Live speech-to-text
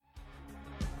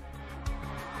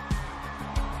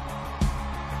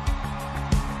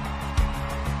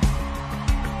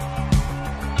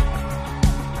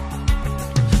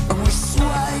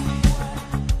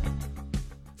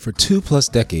For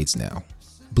 2+ decades now,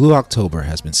 Blue October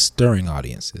has been stirring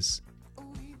audiences.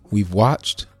 We've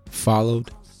watched,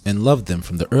 followed, and loved them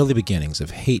from the early beginnings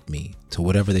of Hate Me to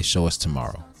whatever they show us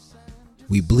tomorrow.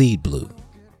 We bleed blue,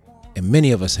 and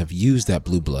many of us have used that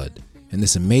blue blood and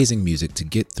this amazing music to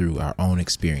get through our own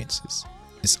experiences.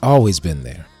 It's always been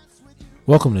there.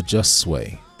 Welcome to Just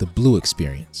Sway, the Blue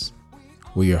Experience,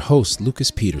 where your host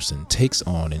Lucas Peterson takes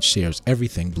on and shares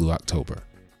everything Blue October.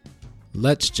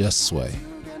 Let's just sway.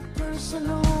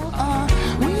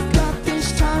 We've got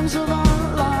these times of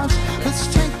our lives. Let's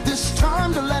take this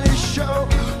time to let it show.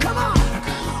 Come on,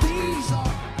 these are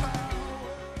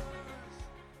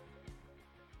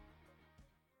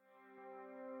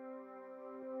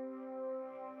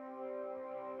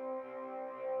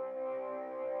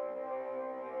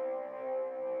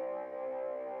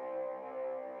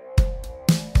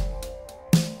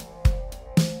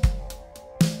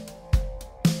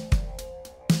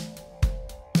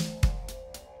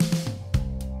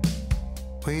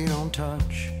we don't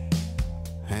touch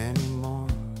anymore.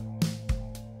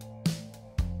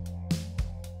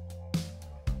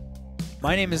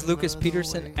 My name is Lucas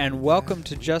Peterson, and welcome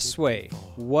to Just Sway,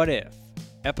 What If,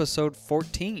 episode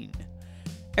 14.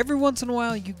 Every once in a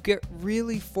while, you get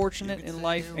really fortunate in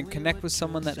life and connect with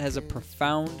someone that has a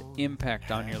profound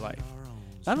impact on your life.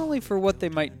 Not only for what they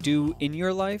might do in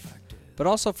your life, but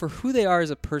also for who they are as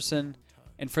a person,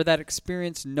 and for that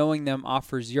experience knowing them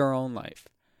offers your own life.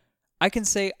 I can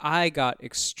say I got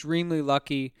extremely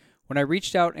lucky when I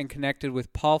reached out and connected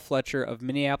with Paul Fletcher of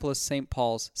Minneapolis-St.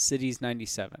 Paul's Cities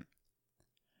 97.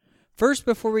 First,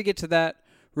 before we get to that,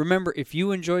 remember if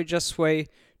you enjoy Just Sway,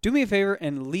 do me a favor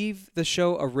and leave the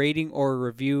show a rating or a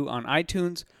review on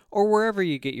iTunes or wherever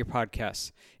you get your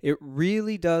podcasts. It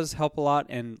really does help a lot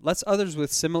and lets others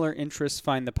with similar interests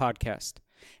find the podcast.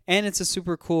 And it's a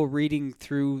super cool reading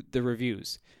through the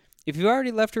reviews. If you've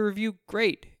already left a review,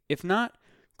 great. If not,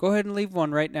 go ahead and leave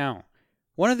one right now.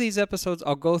 One of these episodes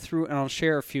I'll go through and I'll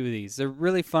share a few of these. They're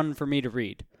really fun for me to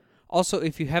read. Also,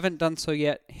 if you haven't done so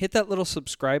yet, hit that little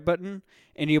subscribe button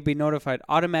and you'll be notified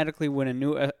automatically when a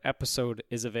new episode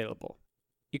is available.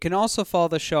 You can also follow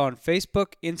the show on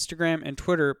Facebook, Instagram, and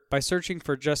Twitter by searching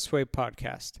for Just Sway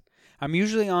Podcast. I'm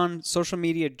usually on social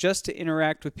media just to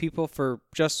interact with people for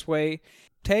Just Sway.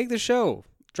 Tag the show,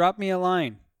 drop me a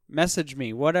line, message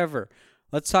me, whatever.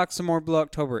 Let's talk some more Blue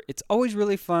October. It's always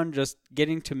really fun just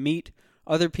getting to meet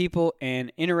other people and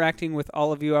interacting with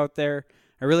all of you out there.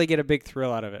 I really get a big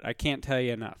thrill out of it. I can't tell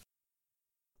you enough.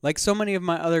 Like so many of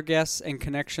my other guests and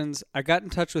connections, I got in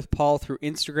touch with Paul through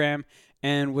Instagram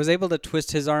and was able to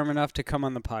twist his arm enough to come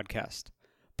on the podcast.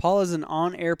 Paul is an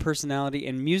on-air personality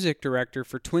and music director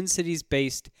for Twin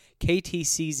Cities-based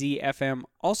KTCZ-FM,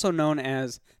 also known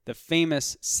as the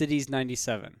famous Cities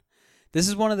 97. This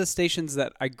is one of the stations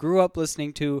that I grew up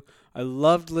listening to. I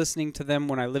loved listening to them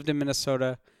when I lived in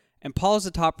Minnesota, and Paul is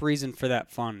the top reason for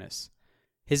that fondness.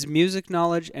 His music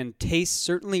knowledge and tastes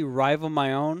certainly rival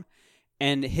my own,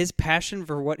 and his passion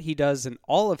for what he does in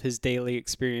all of his daily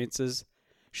experiences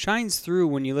shines through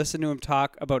when you listen to him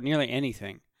talk about nearly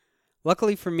anything.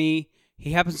 Luckily for me,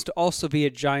 he happens to also be a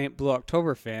giant Blue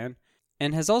October fan,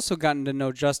 and has also gotten to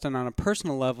know Justin on a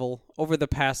personal level over the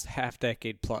past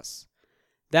half-decade plus.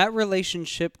 That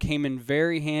relationship came in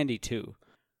very handy, too.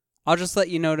 I'll just let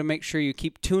you know to make sure you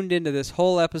keep tuned into this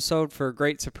whole episode for a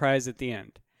great surprise at the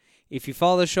end. If you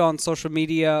follow the show on social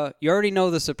media, you already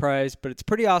know the surprise, but it's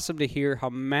pretty awesome to hear how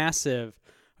massive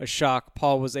a shock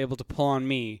Paul was able to pull on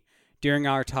me during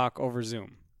our talk over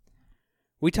Zoom.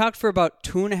 We talked for about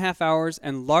 2.5 hours,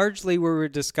 and largely we were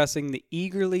discussing the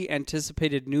eagerly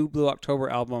anticipated new Blue October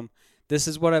album, This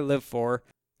Is What I Live For,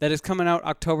 that is coming out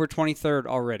October 23rd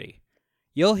already.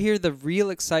 You'll hear the real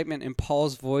excitement in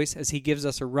Paul's voice as he gives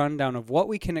us a rundown of what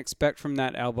we can expect from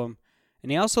that album,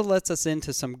 and he also lets us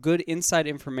into some good inside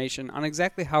information on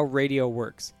exactly how radio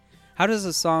works. How does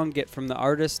a song get from the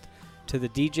artist to the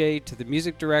DJ to the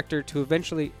music director to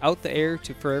eventually out the air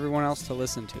for everyone else to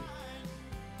listen to?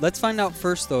 Let's find out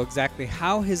first, though, exactly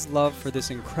how his love for this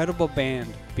incredible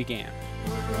band began.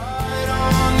 We're right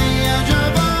on the edge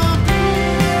of a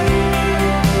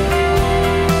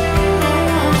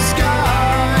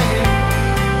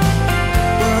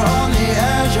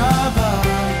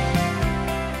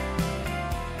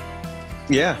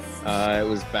Yeah, it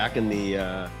was back in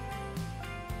the,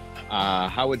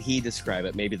 how would he describe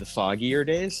it? Maybe the foggier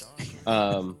days,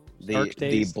 Dark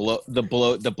days?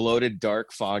 the bloated,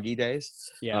 dark, foggy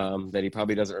days. Yeah. That he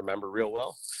probably doesn't remember real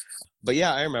well. But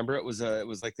yeah, I remember it was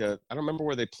like I don't remember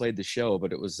where they played the show,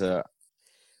 but it was an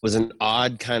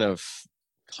odd kind of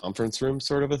conference room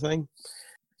sort of a thing.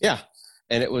 Yeah,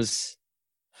 and it was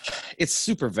It's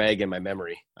super vague in my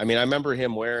memory. I mean, I remember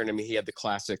him wearing, I mean, he had the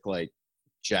classic like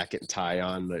jacket and tie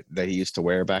on that he used to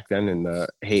wear back then in the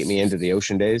Hate Me Into the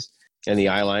Ocean days, and the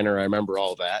eyeliner. I remember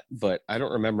all that, but I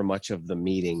don't remember much of the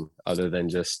meeting other than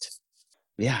just,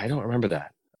 yeah, I don't remember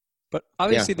that. But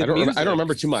obviously Yeah, the music. I don't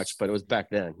remember too much, but it was back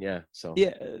then. Yeah. So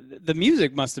Yeah, the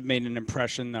music must have made an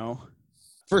impression, though.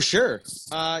 for sure.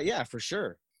 Yeah, for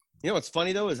sure. You know, what's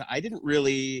funny though, is I didn't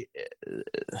really,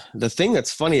 the thing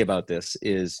that's funny about this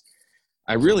is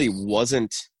I really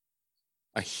wasn't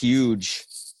a huge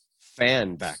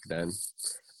fan back then.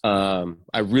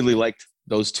 I really liked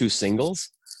those two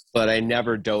singles, but I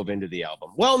never dove into the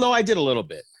album. Well, no, I did a little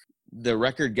bit. The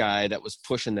record guy that was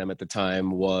pushing them at the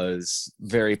time was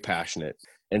very passionate.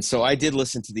 And so I did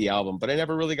listen to the album, but I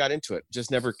never really got into it.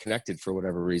 Just never connected for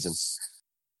whatever reason.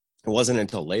 It wasn't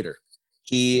until later.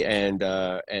 He and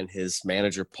his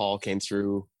manager, Paul, came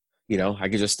through. You know, I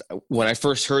could just, when I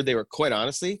first heard they were, quite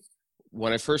honestly,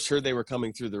 when I first heard they were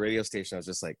coming through the radio station, I was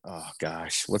just like, oh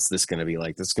gosh, what's this going to be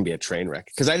like? This is going to be a train wreck.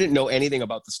 Because I didn't know anything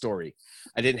about the story.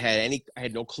 I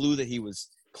had no clue that he was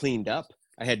cleaned up.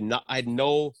 I had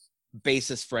no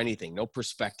basis for anything, no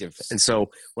perspective. And so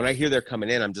when I hear they're coming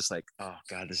in, I'm just like, oh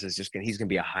God, he's going to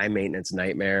be a high maintenance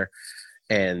nightmare.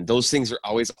 And those things are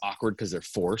always awkward because they're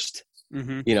forced,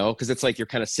 Mm-hmm. you know, because it's like you're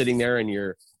kind of sitting there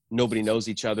and nobody knows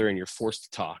each other and you're forced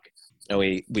to talk. And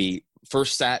we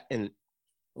first sat and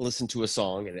listened to a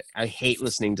song, and I hate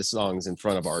listening to songs in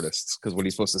front of artists because what are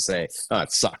you supposed to say? Oh,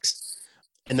 it sucks.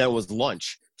 And then it was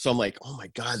lunch. So I'm like, oh my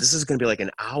God, this is going to be like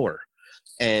an hour.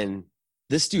 And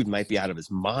this dude might be out of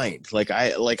his mind.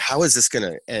 How is this going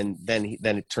to, and then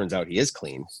it turns out he is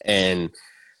clean. And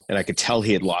I could tell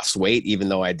he had lost weight, even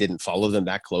though I didn't follow them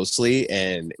that closely.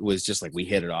 And it was just like, we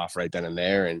hit it off right then and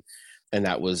there. And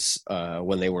that was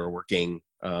when they were working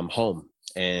home.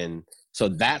 And so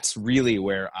that's really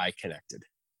where I connected.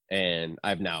 And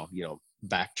I've now, you know,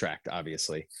 backtracked,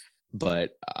 obviously.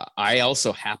 But I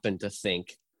also happen to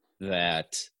think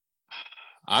that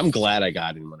I'm glad I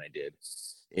got in when I did.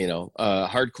 You know,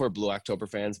 hardcore Blue October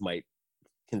fans might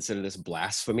consider this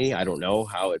blasphemy. I don't know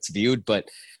how it's viewed, but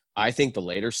I think the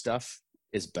later stuff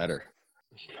is better.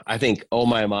 I think Oh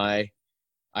My,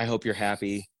 I Hope You're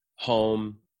Happy,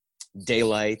 Home,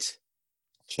 Daylight,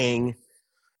 King,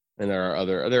 and there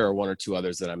are one or two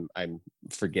others that I'm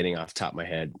forgetting off the top of my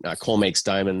head. Cole Makes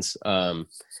Diamonds, they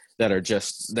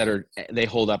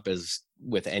hold up as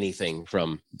with anything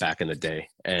from back in the day.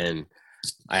 And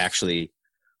I actually,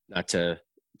 not to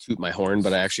toot my horn,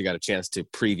 but I actually got a chance to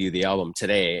preview the album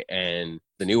today, and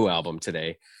the new album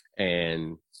today,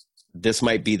 and this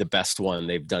might be the best one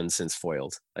they've done since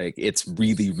Foiled. Like, it's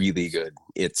really, really good.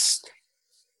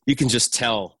 You can just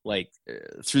tell, like,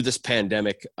 through this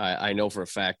pandemic, I know for a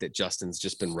fact that Justin's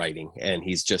just been writing, and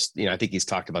he's just, you know, I think he's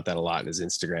talked about that a lot in his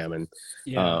Instagram and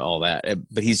all that,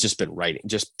 but he's just been writing,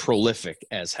 just prolific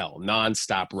as hell,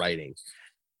 nonstop writing.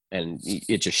 And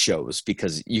it just shows,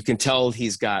 because you can tell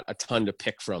he's got a ton to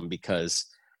pick from, because,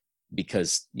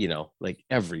 you know, like,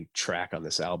 every track on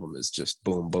this album is just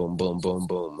boom, boom, boom, boom,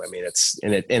 boom. I mean,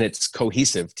 it's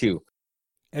cohesive too.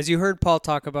 As you heard Paul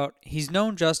talk about, he's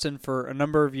known Justin for a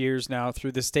number of years now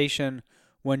through the station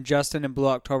when Justin and Blue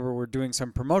October were doing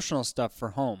some promotional stuff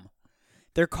for Home.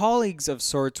 They're colleagues of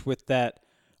sorts with that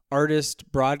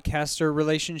artist-broadcaster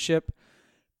relationship,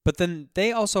 but then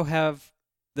they also have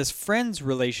this friends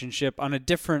relationship on a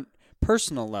different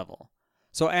personal level.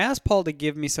 So I asked Paul to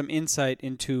give me some insight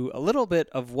into a little bit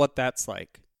of what that's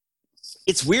like.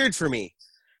 It's weird for me,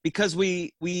 because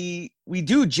we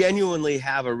do genuinely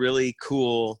have a really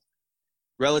cool,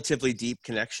 relatively deep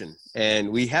connection, and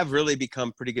we have really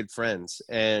become pretty good friends.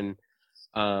 And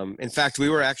in fact, we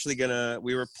were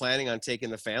planning on taking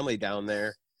the family down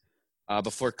there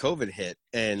before COVID hit.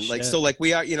 And like, so like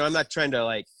we are, you know, I'm not trying to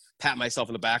like pat myself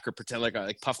on the back or pretend like I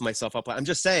like puff myself up. I'm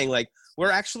just saying, like,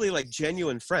 we're actually like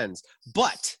genuine friends.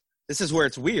 But this is where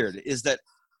it's weird, is that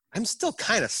I'm still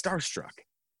kind of starstruck,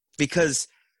 because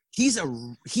he's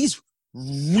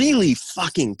really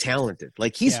fucking talented.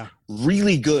 Like, he's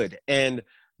really good. And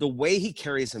the way he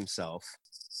carries himself,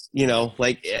 you know,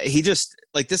 like, he just,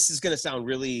 like, this is going to sound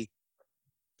really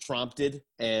prompted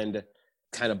and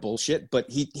kind of bullshit, but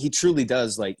he truly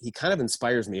does. Like, he kind of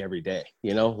inspires me every day,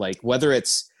 you know, like, whether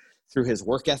it's through his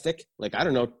work ethic. Like, I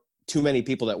don't know too many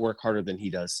people that work harder than he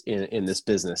does in this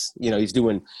business. You know, he's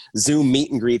doing Zoom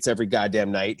meet and greets every goddamn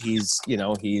night. He's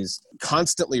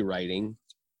constantly writing,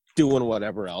 doing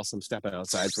whatever else. I'm stepping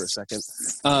outside for a second.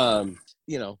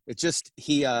 You know, it's just,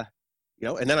 you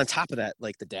know, and then on top of that,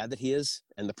 like, the dad that he is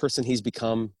and the person he's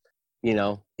become, you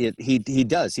know,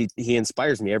 he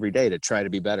inspires me every day to try to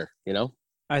be better, you know?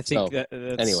 I think So,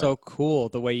 that's anyway. so cool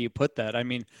the way you put that. I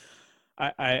mean,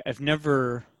 I've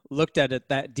never looked at it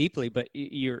that deeply, but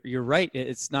you're right.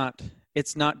 It's not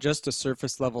just a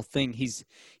surface level thing.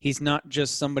 He's not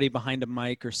just somebody behind a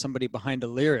mic or somebody behind a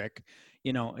lyric.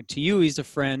 You know, to you, he's a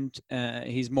friend.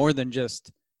 He's more than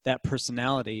just that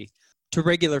personality. To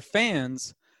regular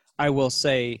fans, I will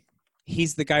say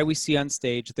he's the guy we see on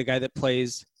stage, the guy that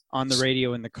plays on the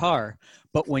radio in the car.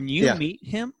 But when you Yeah. meet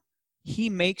him, he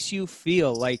makes you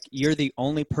feel like you're the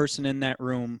only person in that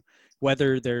room,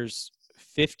 whether there's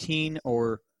 15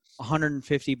 or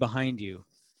 150 behind you.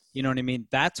 You know what I mean?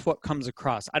 That's what comes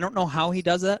across. I don't know how he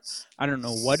does that. I don't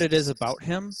know what it is about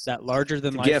him, that larger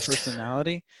than life Gift.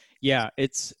 personality. Yeah,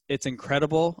 it's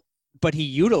incredible, but he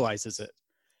utilizes it.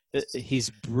 He's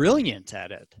brilliant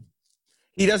at it.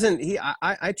 He doesn't.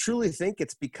 I truly think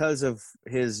it's because of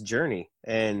his journey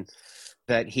and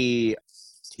that he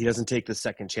doesn't take the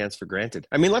second chance for granted.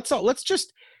 I mean, let's take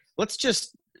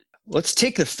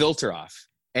the filter off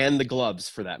and the gloves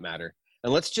for that matter,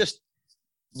 and let's just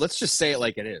say it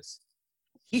like it is.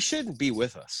 He shouldn't be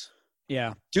with us.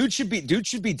 Yeah. Dude should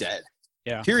be dead.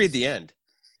 Yeah. Period. The end.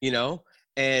 You know.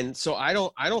 And so I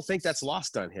don't think that's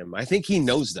lost on him. I think he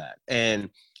knows that, and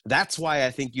that's why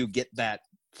I think you get that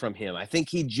from him. I think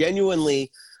he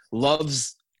genuinely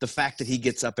loves the fact that he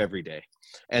gets up every day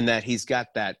and that he's got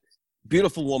that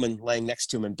beautiful woman laying next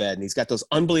to him in bed and he's got those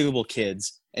unbelievable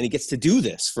kids and he gets to do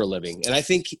this for a living. And I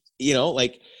think, you know,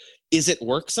 like, is it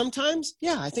work sometimes?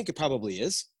 Yeah, I think it probably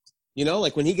is. You know,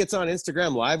 like when he gets on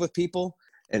Instagram Live with people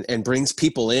and brings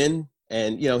people in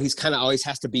and, you know, he's kind of always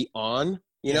has to be on,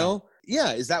 you know?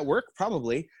 Yeah, is that work?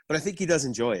 Probably. But I think he does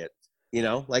enjoy it. You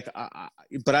know, like,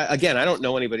 again, I don't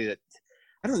know anybody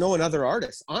I don't know another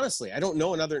artist. Honestly, I don't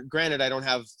know another, granted, I don't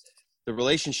have the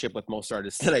relationship with most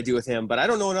artists that I do with him, but I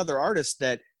don't know another artist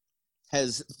that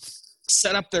has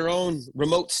set up their own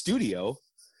remote studio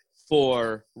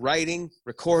for writing,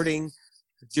 recording,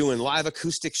 doing live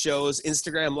acoustic shows,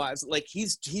 Instagram lives. Like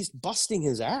he's busting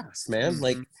his ass, man. Mm-hmm.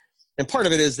 Like, and part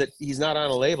of it is that he's not on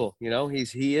a label, you know,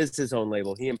 he is his own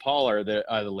label. He and Paul are the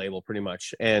label pretty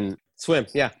much, and Swim.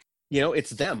 Yeah. You know, it's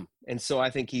them. And so I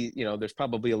think he, you know, there's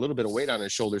probably a little bit of weight on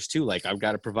his shoulders too. Like I've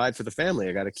got to provide for the family.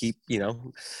 I got to keep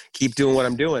doing what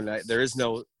I'm doing. There is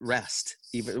no rest.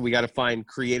 Even we got to find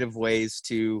creative ways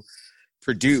to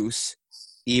produce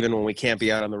even when we can't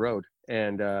be out on the road.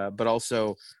 And, but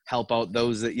also help out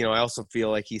those that, you know, I also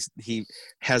feel like he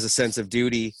has a sense of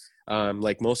duty,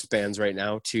 like most bands right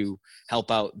now, to help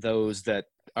out those that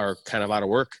are kind of out of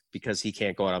work because he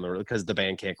can't go out on the road, because the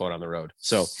band can't go out on the road.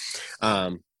 So,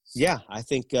 yeah, I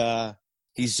think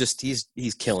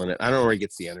he's killing it. I don't know where he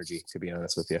gets the energy, to be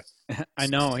honest with you. I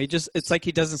know. It's like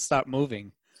he doesn't stop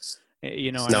moving.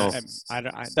 You know, No.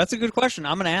 I that's a good question.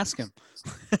 I'm going to ask him.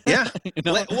 Yeah. You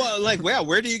know?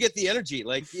 Where do you get the energy?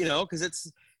 Like, you know, because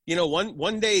it's, you know,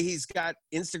 one day he's got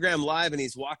Instagram Live and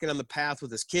he's walking on the path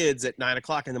with his kids at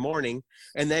 9:00 in the morning.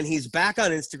 And then he's back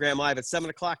on Instagram Live at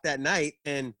 7:00 that night.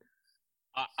 And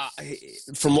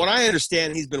from what I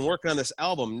understand, he's been working on this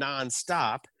album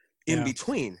nonstop in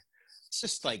between. It's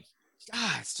just like,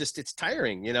 it's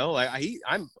tiring, you know.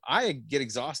 I get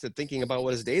exhausted thinking about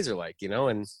what his days are like, you know.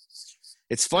 And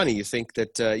it's funny, you think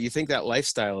that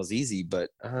lifestyle is easy, but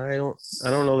I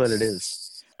don't know that it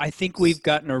is. I think we've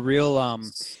gotten a real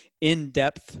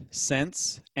in-depth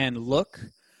sense and look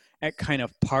at kind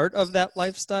of part of that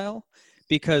lifestyle,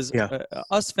 because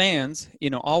us fans, you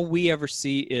know, all we ever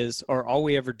see is, or all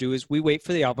we ever do is we wait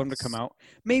for the album to come out.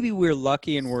 Maybe we're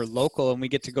lucky and we're local and we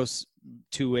get to go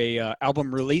to a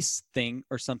album release thing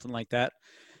or something like that.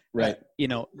 Right. You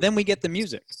know, then we get the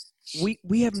music.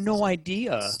 We have no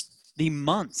idea the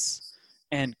months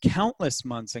and countless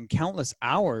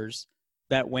hours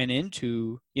that went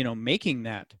into, you know, making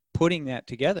that, putting that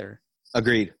together.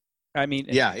 Agreed. I mean,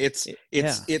 it's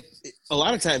a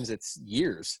lot of times it's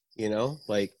years, you know,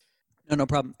 like no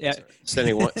problem. Yeah.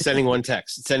 Sending one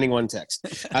text.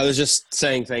 I was just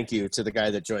saying thank you to the guy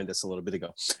that joined us a little bit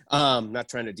ago. Not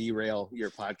trying to derail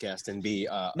your podcast and be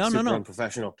super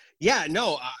unprofessional. Yeah,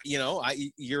 no, you know,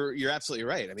 you're absolutely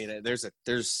right. I mean,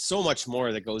 there's so much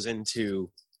more that goes into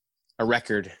a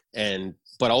record,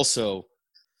 but also,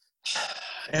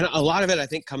 and a lot of it I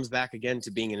think comes back again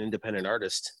to being an independent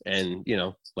artist, and you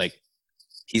know, like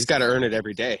he's got to earn it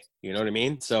every day. You know what I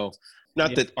mean? So.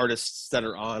 Not that artists that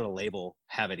are on a label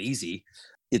have it easy.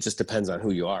 It just depends on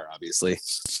who you are, obviously.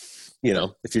 You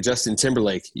know, if you're Justin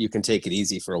Timberlake, you can take it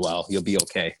easy for a while. You'll be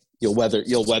okay. You'll weather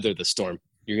the storm.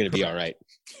 You're going to be all right.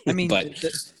 I mean,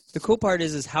 the cool part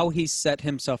is how he set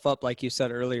himself up, like you said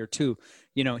earlier, too.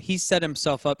 You know, he set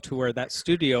himself up to where that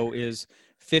studio is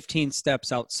 15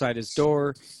 steps outside his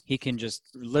door. He can just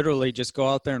literally just go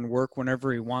out there and work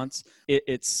whenever he wants.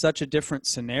 It's such a different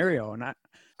scenario. And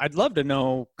I'd love to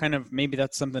know kind of, maybe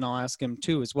that's something I'll ask him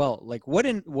too as well. Like what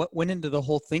went into the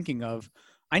whole thinking of,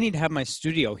 I need to have my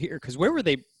studio here? Because where were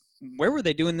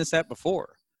they doing this at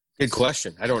before? Good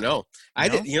question. I don't know.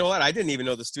 You know what? I didn't even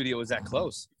know the studio was that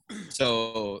close.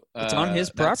 So it's on his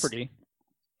property.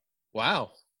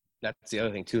 Wow. That's the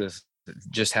other thing too, is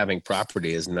just having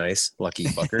property is nice. Lucky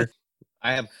fucker.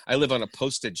 I live on a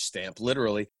postage stamp,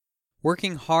 literally.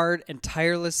 Working hard and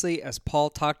tirelessly, as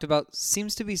Paul talked about,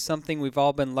 seems to be something we've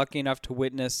all been lucky enough to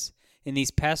witness in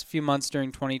these past few months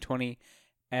during 2020,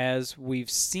 as we've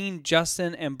seen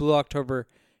Justin and Blue October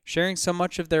sharing so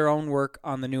much of their own work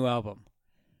on the new album.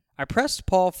 I pressed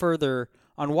Paul further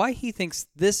on why he thinks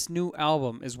this new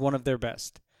album is one of their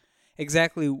best.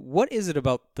 Exactly what is it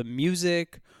about the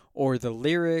music or the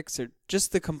lyrics or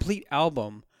just the complete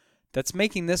album that's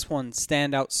making this one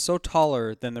stand out so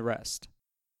taller than the rest?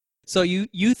 So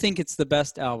you think it's the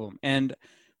best album, and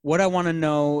what I want to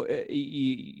know,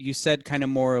 you said kind of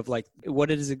more of like,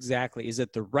 what it is exactly. Is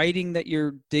it the writing that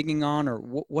you're digging on, or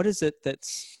what is it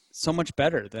that's so much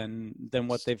better than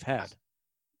what they've had?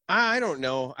 I don't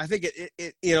know. I think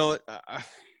it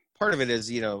part of it is,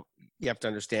 you have to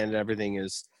understand that everything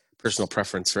is personal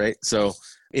preference, right? So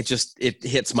it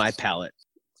hits my palate.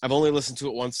 I've only listened to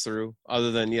it once through,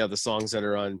 other than, the songs that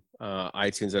are on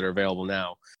iTunes that are available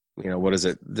now. What is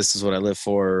it? This Is What I Live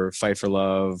For, Fight for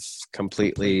Love,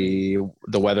 Completely,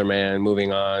 The Weatherman,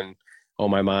 Moving On, Oh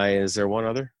My. Is there one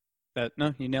other?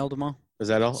 No, you nailed them all. Is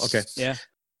that all? Okay. Yeah.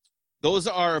 Those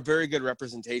are a very good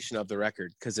representation of the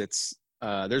record, because it's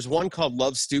there's one called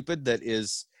Love Stupid that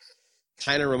is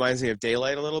kind of reminds me of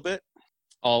Daylight a little bit.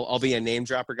 I'll be a name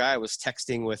dropper guy. I was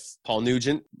texting with Paul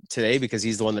Nugent today because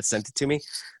he's the one that sent it to me,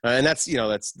 and that's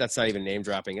not even name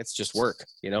dropping. It's just work,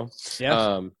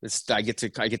 Yeah. I get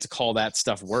to call that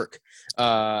stuff work,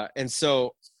 and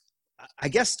so I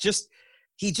guess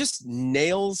he just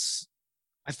nails.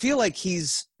 I feel like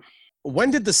when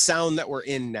did the sound that we're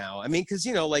in now? I mean, because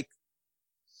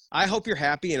I Hope You're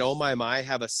Happy and Oh My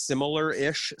have a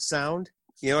similar-ish sound.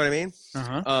 You know what I mean?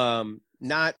 Uh-huh.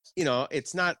 Not,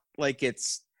 it's not like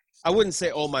I wouldn't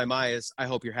say Oh My is I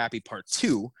Hope You're Happy Part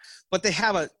 2, but they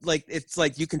have it's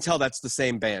like you can tell that's the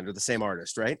same band or the same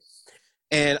artist, right?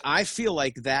 And I feel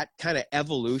like that kind of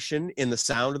evolution in the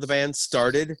sound of the band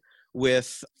started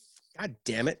with, God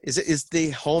damn it, is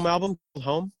the Home album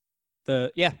Home?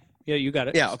 Yeah, you got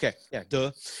it. Yeah, okay, yeah,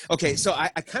 duh. Okay, so I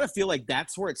kind of feel like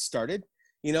that's where it started,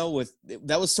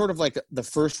 that was sort of like the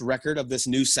first record of this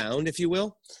new sound, if you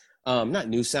will. Not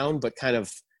new sound, but kind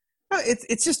of,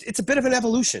 it's a bit of an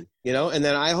evolution, and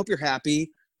then I Hope You're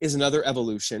Happy is another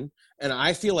evolution. And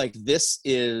I feel like this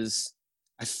is,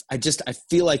 I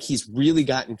feel like he's really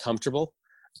gotten comfortable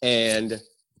and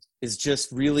is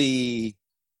just really,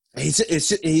 he's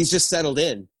just settled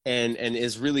in and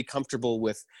is really comfortable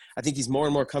with, I think he's more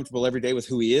and more comfortable every day with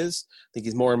who he is. I think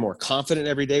he's more and more confident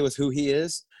every day with who he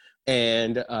is.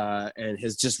 And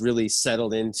has just really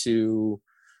settled into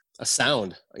a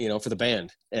sound, for the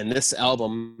band. And this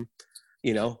album,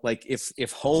 like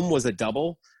if Home was a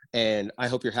double and I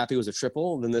Hope You're Happy was a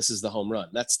triple, then this is the home run.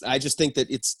 I just think that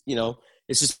it's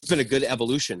just been a good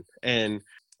evolution. And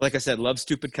like I said, Love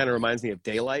Stupid kind of reminds me of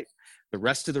Daylight. The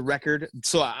rest of the record.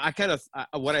 So I kind of,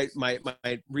 my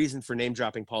reason for name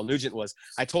dropping Paul Nugent was,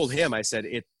 I told him, I said,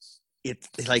 it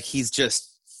like he's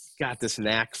just got this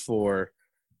knack for,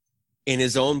 in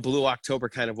his own Blue October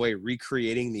kind of way,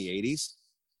 recreating the 80s.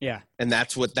 Yeah. And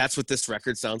that's what this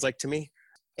record sounds like to me.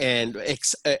 And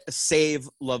save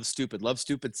Love Stupid. Love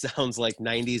Stupid sounds like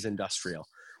 90s industrial,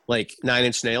 like Nine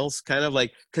Inch Nails, kind of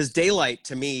like, because Daylight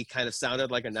to me kind of sounded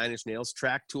like a Nine Inch Nails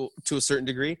track to a certain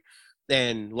degree.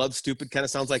 And Love Stupid kind of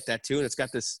sounds like that too. And it's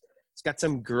got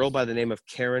some girl by the name of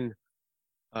Karen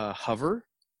Hover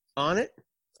on it,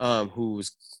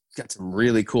 who's got some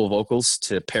really cool vocals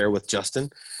to pair with Justin.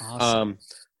 Awesome.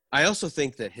 I also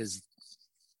think that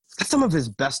some of his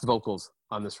best vocals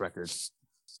on this record,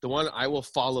 the one I Will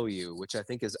Follow You, which I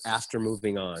think is after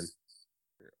Moving On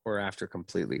or after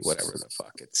Completely, whatever the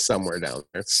fuck, it's somewhere down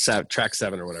there. It's track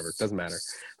 7 or whatever. It doesn't matter.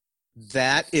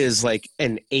 That is like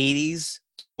an 80s,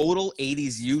 total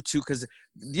 80s U2, because,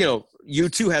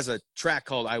 U2 has a track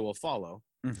called I Will Follow.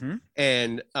 Mm-hmm.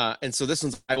 And so this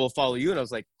one's I Will Follow You, and I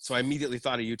was like, so I immediately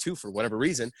thought of U2 for whatever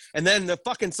reason. And then the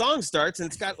fucking song starts and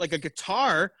it's got like a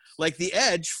guitar like The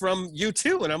Edge from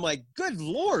U2, and I'm like, good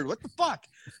lord, what the fuck?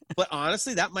 But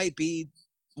honestly, that might be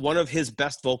one of his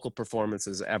best vocal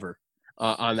performances ever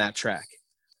on that track.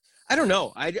 I don't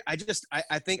know. I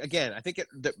think, again, I think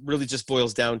that really just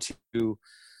boils down to,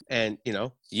 and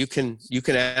you can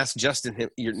ask Justin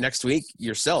your next week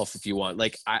yourself if you want.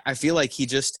 Like, I feel like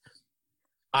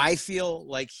I feel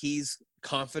like he's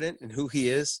confident in who he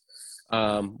is,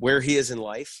 where he is in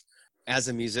life as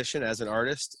a musician, as an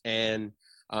artist, and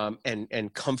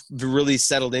really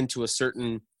settled into a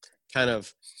certain kind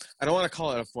of, I don't want to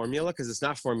call it a formula because it's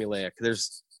not formulaic.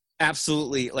 There's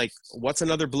absolutely, like, what's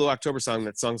another Blue October song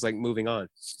that song's like Moving On?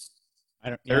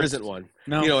 There isn't one.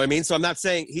 No. You know what I mean? So I'm not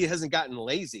saying he hasn't gotten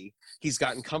lazy. He's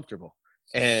gotten comfortable.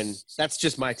 And that's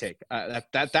just my take.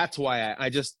 That's why I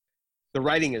just, the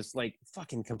writing is like,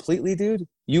 fucking completely, dude.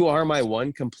 You are my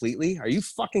one completely. Are you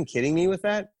fucking kidding me with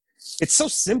that? It's so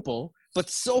simple, but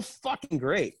so fucking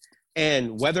great.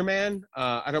 And Weatherman,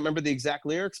 I don't remember the exact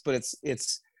lyrics, but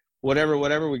it's whatever.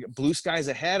 We got Blue Skies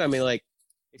Ahead. I mean, like,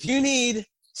 if you need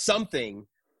something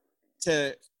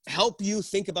to help you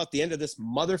think about the end of this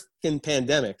motherfucking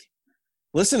pandemic,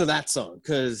 listen to that song,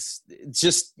 because it's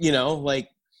just, like,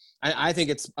 I think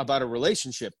it's about a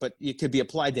relationship, but it could be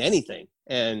applied to anything.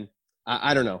 And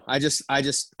I don't know. I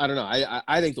don't know.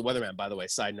 I think the Weatherman, by the way,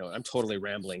 side note, I'm totally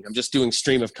rambling. I'm just doing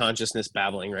stream of consciousness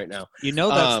babbling right now.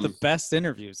 That's the best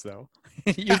interviews, though.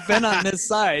 You've been on this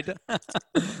side.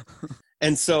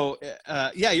 And so,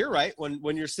 yeah, you're right.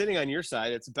 When you're sitting on your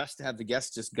side, it's best to have the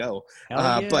guests just go.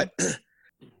 Yeah. But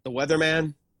the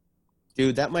Weatherman,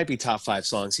 dude, that might be top 5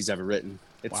 songs he's ever written.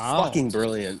 It's fucking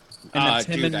brilliant. And it's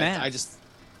him dude, and Matt.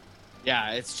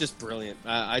 Yeah, it's just brilliant.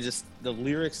 The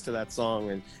lyrics to that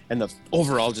song and the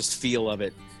overall just feel of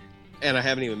it. And I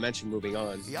haven't even mentioned Moving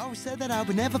On. He always said that I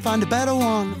would never find a better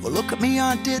one. Well, look at me,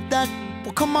 I did that.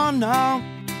 Well, come on now.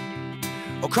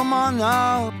 Oh, come on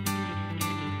now.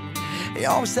 He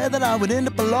always said that I would end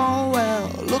up alone. Well,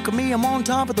 look at me, I'm on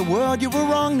top of the world. You were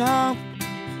wrong now.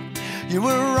 You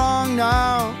were wrong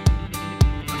now.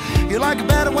 You like it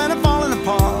better when I'm falling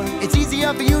apart. It's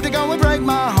easier for you to go and break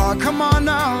my heart. Come on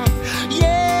now.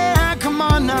 Yeah, come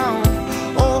on now.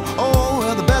 Oh,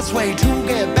 well, the best way to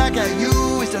get back at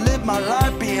you is to live my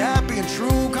life, be happy and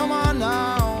true. Come on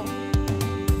now.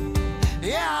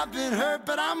 Yeah, I've been hurt,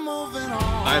 but I'm moving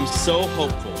on. I'm so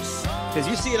hopeful because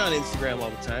you see it on Instagram all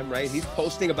the time, right? He's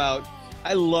posting about,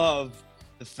 I love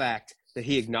the fact that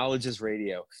he acknowledges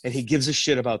radio and he gives a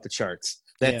shit about the charts.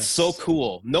 That's so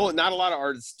cool. No, not a lot of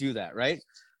artists do that, right?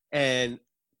 And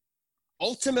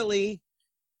ultimately,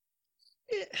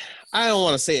 I don't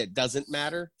want to say it doesn't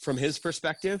matter from his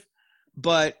perspective,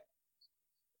 but,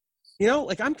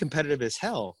 like, I'm competitive as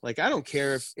hell. Like, I don't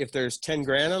care if there's 10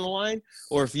 grand on the line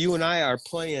or if you and I are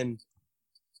playing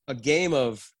a game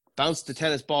of bounce the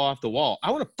tennis ball off the wall.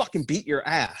 I want to fucking beat your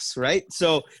ass, right?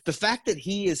 So the fact that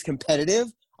he is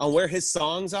competitive on where his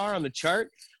songs are on the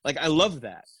chart, like, I love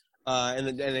that.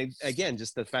 And again,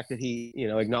 just the fact that he,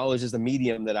 acknowledges the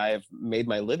medium that I have made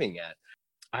my living at.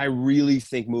 I really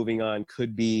think Moving On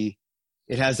it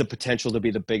has the potential to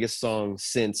be the biggest song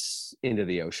since Into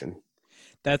the Ocean.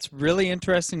 That's really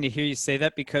interesting to hear you say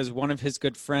that, because one of his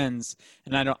good friends,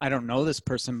 and I don't know this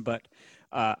person, but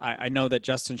I know that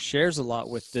Justin shares a lot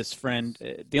with this friend.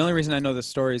 The only reason I know the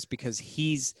story is because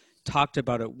he's talked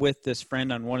about it with this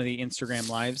friend on one of the Instagram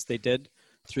lives they did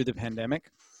through the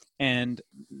pandemic. And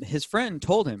his friend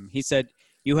told him, he said,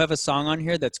 you have a song on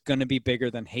here that's going to be bigger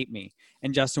than Hate Me.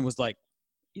 And Justin was like,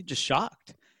 just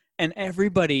shocked. And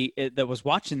everybody that was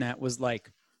watching that was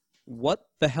like, what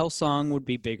the hell song would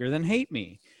be bigger than Hate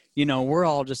Me? We're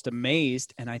all just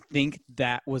amazed. And I think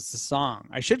that was the song.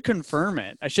 I should confirm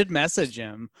it. I should message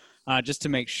him just to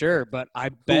make sure. But I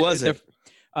bet. Who was it?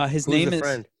 His name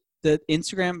is, the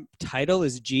Instagram title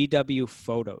is GW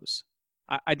Photos.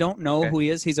 I don't know who he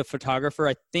is. He's a photographer,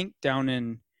 I think, down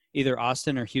in either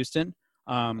Austin or Houston.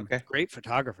 Great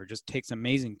photographer, just takes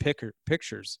amazing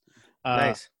pictures.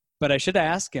 Nice. But I should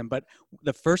ask him. But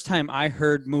the first time I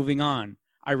heard Moving On,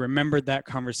 I remembered that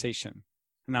conversation.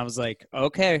 And I was like,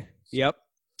 okay, yep.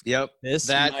 This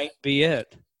might be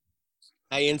it.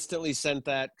 I instantly sent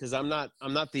that because I'm not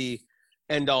the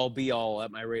end all be all at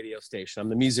my radio station. I'm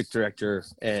the music director,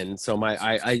 and so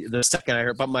the second I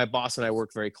heard, but my boss and I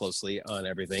work very closely on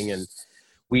everything, and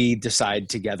we decide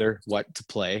together what to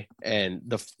play. And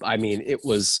it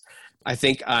was, I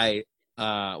think when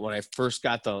I first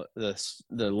got the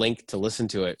link to listen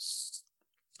to it,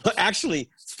 actually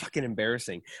it's fucking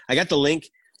embarrassing. I got the link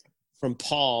from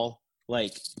Paul,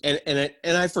 and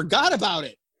I forgot about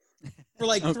it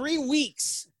for 3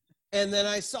 weeks. And then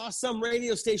I saw some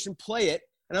radio station play it,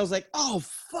 and I was like, oh,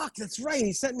 fuck, that's right.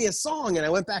 He sent me a song. And I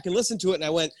went back and listened to it, and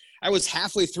I was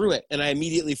halfway through it, and I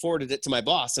immediately forwarded it to my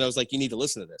boss. And I was like, you need to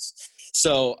listen to this.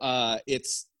 So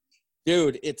it's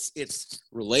Dude, it's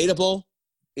relatable.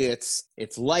 It's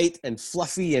light and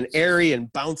fluffy and airy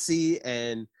and bouncy,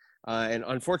 and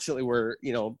unfortunately we're,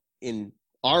 in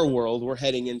our world, we're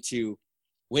heading into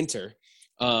winter.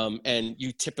 And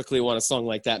you typically want a song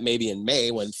like that maybe in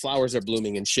May when flowers are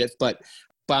blooming and shit, but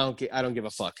I don't give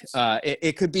a fuck.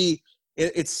 It could be,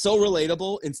 it's so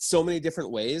relatable in so many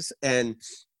different ways. And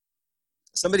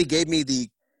somebody gave me the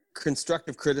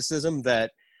constructive criticism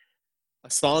that a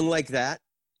song like that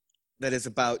is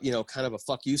about, kind of a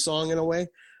fuck you song in a way,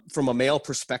 from a male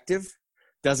perspective,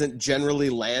 doesn't generally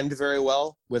land very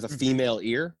well with a female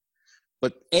ear.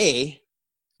 But I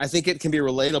think it can be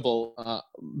relatable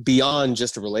beyond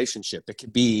just a relationship. It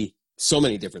could be so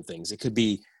many different things. It could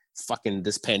be fucking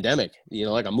this pandemic,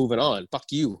 like I'm moving on, fuck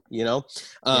you,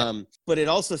 but it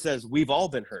also says we've all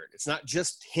been hurt. It's not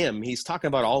just him. He's talking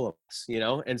about all of us,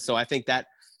 and so I think that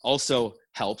also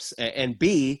helps. And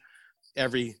B,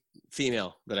 every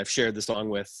female that I've shared the song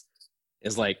with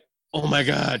is like, oh my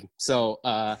God. So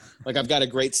like I've got a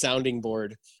great sounding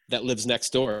board that lives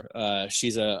next door.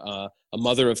 She's a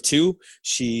mother of two.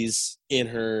 She's in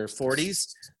her 40s,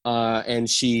 and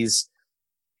she's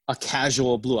a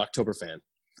casual Blue October fan.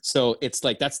 So it's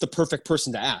like, that's the perfect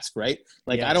person to ask, right?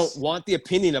 Like, yes. I don't want the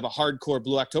opinion of a hardcore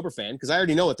Blue October fan, because I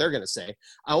already know what they're going to say.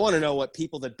 I want to know what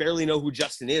people that barely know who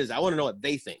Justin is, I want to know what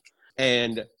they think.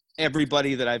 And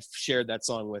everybody that I've shared that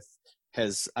song with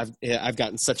I've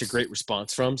gotten such a great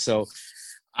response from. So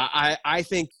I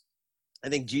think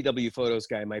GW Photos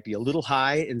guy might be a little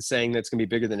high in saying that's going to be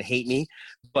bigger than Hate Me,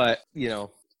 but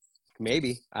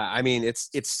maybe. I mean, it's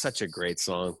such a great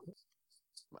song.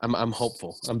 I'm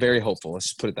hopeful. I'm very hopeful. Let's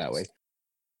just put it that way.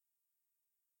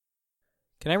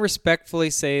 Can I respectfully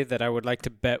say that I would like to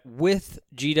bet with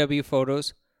GW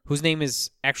Photos, whose name is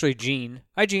actually Gene.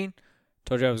 Hi, Gene.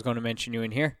 Told you I was going to mention you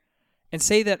in here. And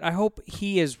say that I hope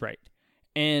he is right.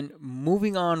 And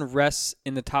Moving On rests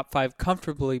in the top 5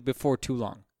 comfortably before too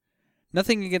long.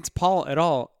 Nothing against Paul at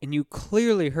all, and you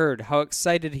clearly heard how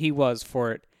excited he was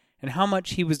for it and how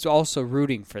much he was also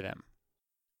rooting for them.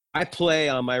 I play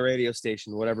on my radio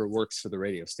station whatever works for the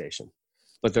radio station,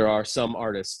 but there are some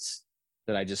artists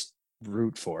that I just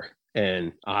root for,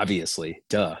 and obviously,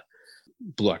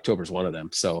 Blue October is one of them.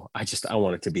 So I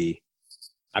want it to be.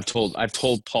 I've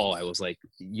told Paul, I was like,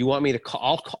 you want me to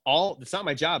call? It's not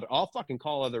my job, but I'll fucking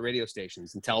call other radio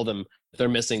stations and tell them they're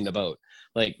missing the boat.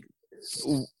 Like,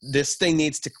 this thing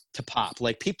needs to pop.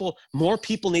 Like, more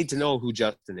people need to know who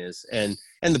Justin is and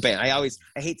the band.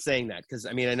 I hate saying that, because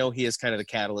I mean, I know he is kind of the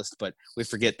catalyst, but we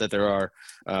forget that there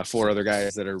are 4 other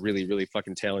guys that are really, really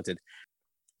fucking talented.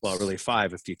 Well, really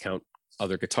 5 if you count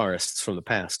other guitarists from the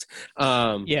past.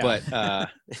 But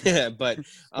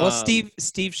well, Steve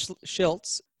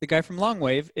Schiltz, the guy from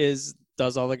Longwave,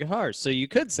 does all the guitars, so you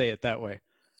could say it that way.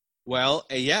 Well,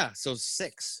 yeah, so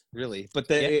 6 really, but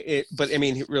but I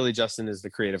mean, really, Justin is the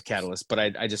creative catalyst. But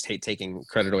I just hate taking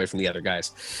credit away from the other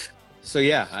guys. So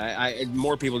yeah, I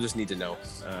more people just need to know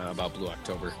about Blue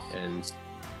October, and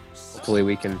hopefully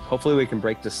we can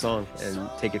break this song and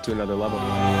take it to another level.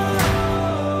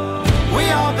 We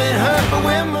all been hurt, but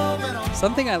we're moving on.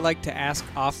 Something I like to ask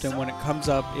often when it comes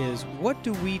up is, what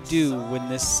do we do when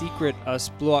this secret us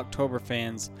Blue October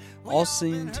fans all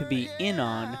seem to be in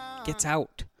on gets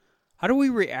out? How do we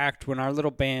react when our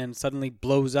little band suddenly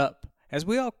blows up, as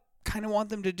we all kind of want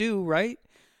them to do, right?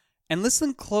 And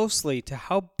listen closely to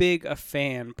how big a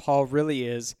fan Paul really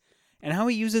is, and how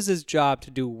he uses his job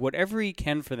to do whatever he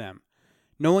can for them,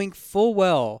 knowing full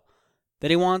well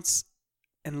that he wants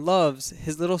and loves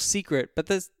his little secret, but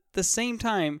at the same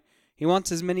time, he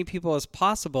wants as many people as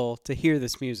possible to hear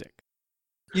this music.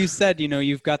 You said,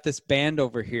 you've got this band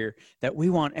over here that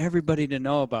we want everybody to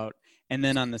know about. And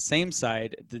then on the same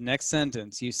side, the next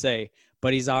sentence, you say,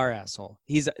 but he's our asshole.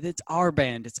 It's our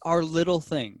band. It's our little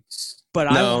thing. But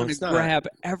I want to grab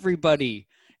everybody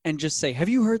and just say, have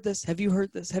you heard this? Have you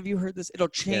heard this? Have you heard this? It'll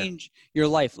change your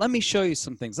life. Let me show you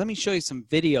some things. Let me show you some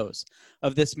videos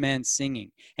of this man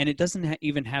singing. And it doesn't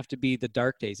even have to be the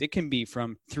dark days. It can be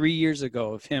from 3 years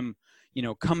ago of him,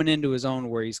 coming into his own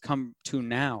where he's come to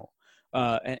now.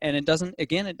 And it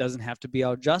doesn't have to be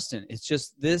all Justin. It's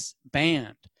just this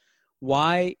band.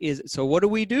 So what do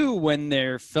we do when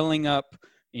they're filling up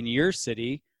in your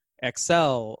city,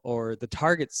 XL or the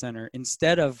Target Center,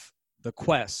 instead of the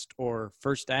Quest or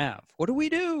First Ave? What do we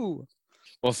do?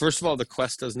 Well, first of all, the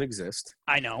Quest doesn't exist.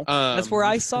 I know. That's where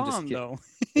I saw him, though.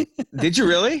 Did you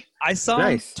really? I saw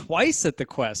him twice at the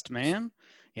Quest, man.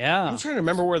 Yeah. I'm trying to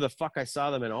remember where the fuck I saw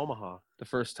them in Omaha the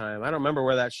first time. I don't remember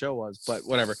where that show was, but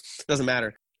whatever. Doesn't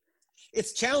matter.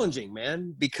 It's challenging,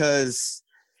 man, because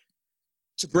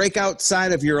to break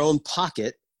outside of your own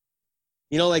pocket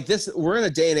You know, like this, we're in a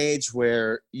day and age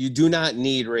where you do not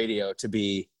need radio to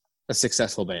be a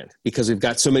successful band because we've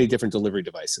got so many different delivery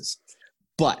devices.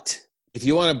 But if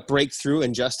you want to break through,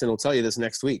 and Justin will tell you this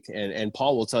next week, and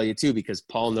Paul will tell you too, because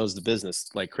Paul knows the business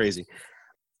like crazy.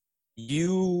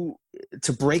 To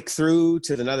break through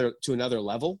to another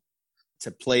level,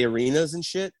 to play arenas and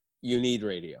shit, you need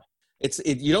radio.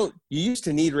 You used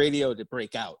to need radio to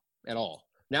break out at all.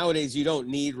 Nowadays, you don't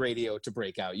need radio to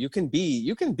break out. You can be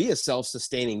a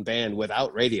self-sustaining band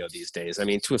without radio these days. I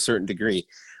mean, to a certain degree,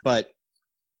 but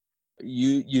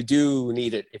you do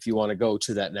need it if you want to go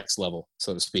to that next level,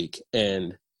 so to speak.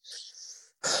 And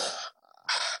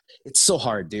it's so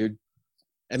hard, dude.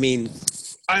 I mean,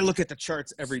 I look at the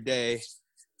charts every day,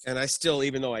 and I still,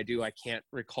 even though I can't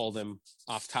recall them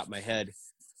off the top of my head,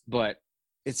 but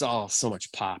it's all so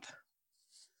much pop.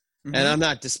 Mm-hmm. And I'm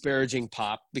not disparaging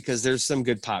pop because there's some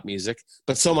good pop music,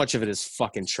 but so much of it is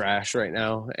fucking trash right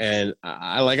now. And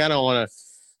I don't want to,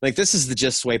 like, this is the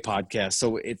Just Sway podcast,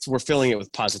 so we're filling it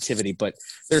with positivity, but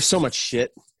there's so much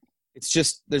shit. It's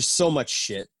just, there's so much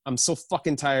shit. I'm so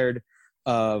fucking tired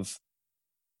of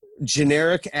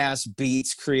generic ass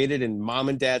beats created in mom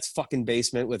and dad's fucking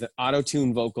basement with an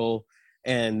auto-tune vocal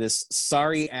and this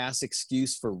sorry ass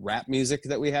excuse for rap music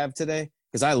that we have today.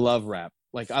 Cause I love rap.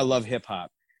 Like, I love hip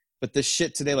hop, but this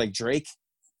shit today, like Drake,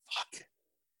 fuck.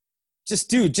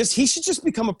 He should just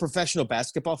become a professional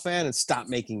basketball fan and stop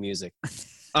making music.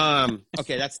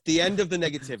 Okay, that's the end of the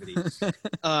negativity.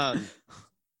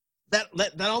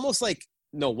 That almost like,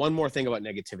 no, one more thing about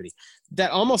negativity.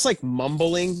 That almost like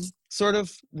mumbling sort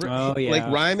of, like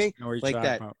rhyming, like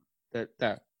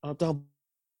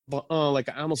like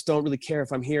I almost don't really care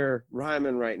if I'm here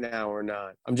rhyming right now or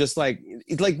not. I'm just like,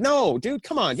 no, dude,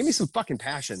 come on, give me some fucking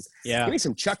passion. Yeah, give me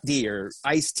some Chuck D or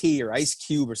Ice-T or Ice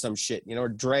Cube or some shit, or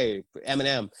Dre,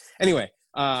 Eminem. Anyway,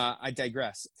 I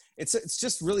digress. It's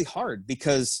just really hard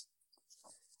because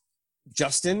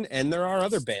Justin, and there are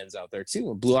other bands out there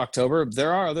too, Blue October,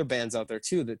 there are other bands out there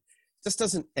too that just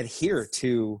doesn't adhere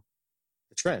to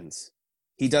the trends.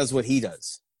 He does what he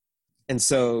does. And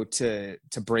so to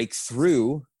break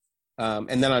through,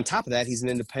 and then on top of that, he's an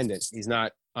independent. He's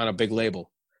not on a big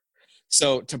label.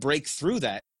 So to break through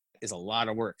that is a lot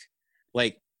of work.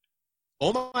 Like,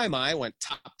 Oh My went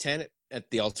top 10 at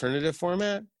the alternative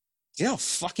format. Do you know how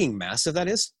fucking massive that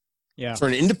is? Yeah. For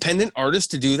an independent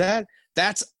artist to do that,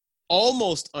 that's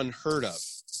almost unheard of.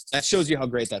 That shows you how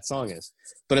great that song is.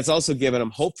 But it's also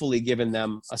hopefully given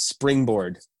them a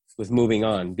springboard with moving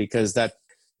on, because that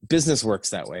business works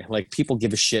that way. Like, people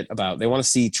give a shit about, they want to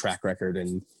see track record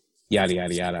and yada,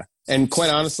 yada, yada. And quite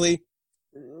honestly,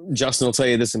 Justin will tell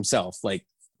you this himself, like,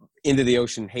 Into the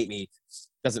Ocean, Hate Me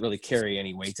doesn't really carry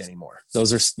any weight anymore.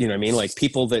 Those are, you know what I mean? Like,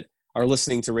 people that are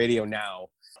listening to radio now,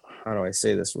 how do I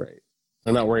say this right?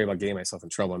 I'm not worried about getting myself in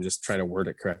trouble. I'm just trying to word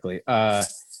it correctly.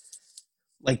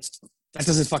 Like, that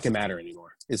doesn't fucking matter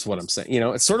anymore, is what I'm saying.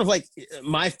 It's sort of like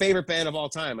my favorite band of all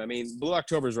time. I mean, Blue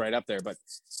October's right up there, but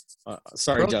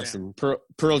sorry, Justin.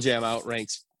 Pearl Jam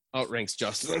outranks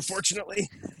Justin, unfortunately.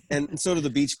 And so do the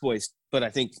Beach Boys, but I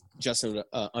think Justin would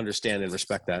understand and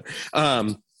respect that.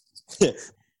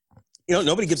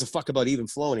 Nobody gives a fuck about Even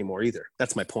Flow anymore either.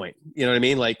 That's my point. You know what I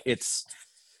mean? Like,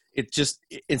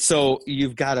 so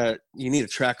you need a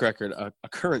track record, a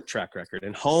current track record.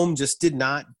 And Home just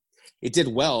it did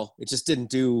well. It just didn't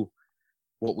do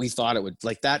what we thought it would.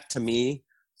 Like, that to me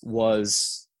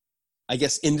was, I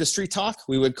guess, industry talk.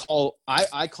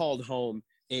 I called Home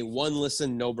a one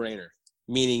listen no brainer,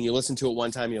 meaning you listen to it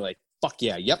one time, you're like, fuck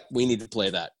yeah, yep, we need to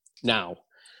play that now.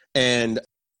 And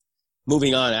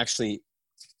Moving On actually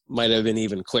might have been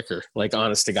even quicker. Like,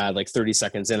 honest to God, like 30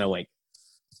 seconds in, I'm like,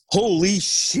 holy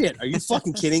shit, are you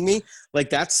fucking kidding me? Like,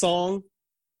 that song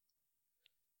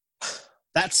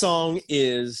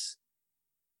is,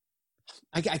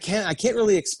 I can't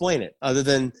really explain it other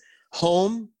than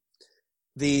Home.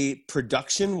 The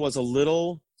production was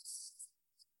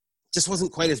just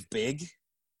wasn't quite as big.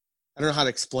 I don't know how to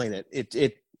explain it.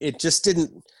 It just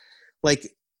didn't, like,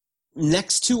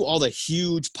 next to all the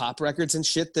huge pop records and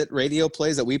shit that radio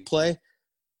plays, that we play,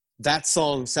 that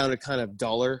song sounded kind of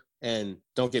duller. And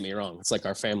don't get me wrong, it's like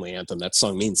our family anthem. That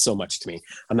song means so much to me.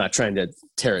 I'm not trying to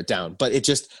tear it down, but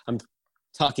I'm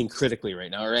talking critically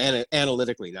right now, or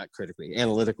analytically, not critically,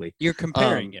 analytically. You're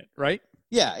comparing it, right?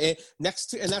 Yeah. And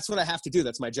that's what I have to do.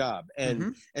 That's my job.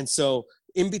 And so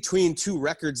in between two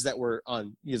records that are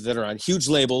on huge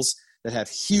labels that have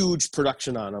huge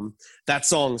production on them, that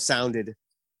song sounded,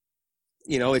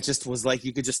 it just was like,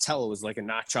 you could just tell it was like a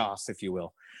notch off, if you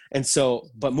will. And so,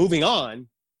 but Moving On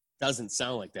doesn't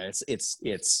sound like that.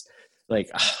 It's like,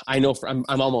 I know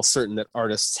I'm almost certain that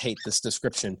artists hate this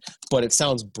description, but it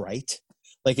sounds bright.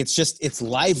 Like it's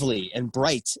lively and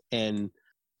bright and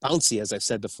bouncy, as I've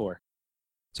said before.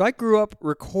 So I grew up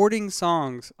recording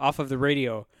songs off of the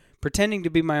radio, pretending to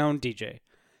be my own DJ.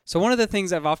 So one of the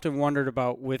things I've often wondered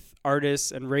about with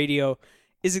artists and radio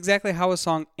is exactly how a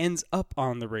song ends up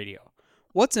on the radio.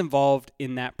 What's involved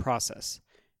in that process?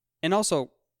 And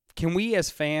also, can we as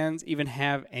fans even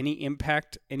have any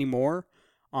impact anymore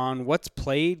on what's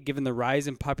played given the rise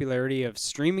in popularity of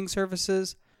streaming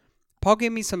services? Paul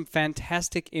gave me some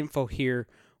fantastic info here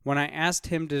when I asked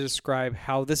him to describe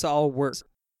how this all works.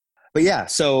 But yeah,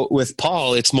 so with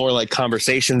Paul, it's more like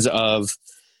conversations of,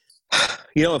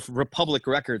 if Republic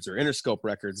Records or Interscope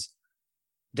Records,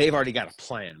 they've already got a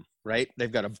plan, right?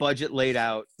 They've got a budget laid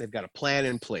out. They've got a plan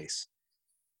in place.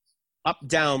 Up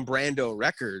Down Brando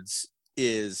Records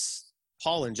is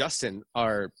Paul and Justin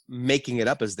are making it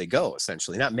up as they go,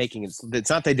 essentially. Not making it. It's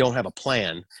not they don't have a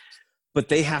plan, but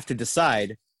they have to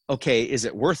decide, okay, is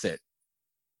it worth it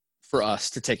for us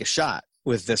to take a shot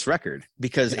with this record?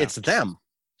 Because it's them.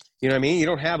 You know what I mean? You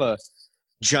don't have a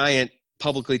giant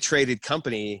publicly traded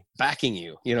company backing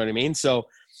you. You know what I mean? So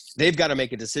they've got to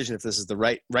make a decision if this is the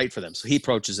right for them. So he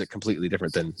approaches it completely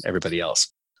different than everybody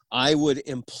else. I would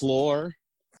implore,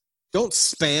 don't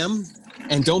spam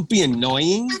and don't be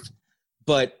annoying,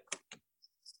 but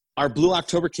our Blue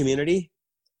October community,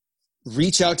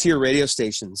 reach out to your radio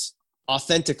stations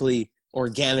authentically,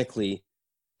 organically,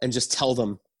 and just tell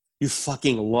them you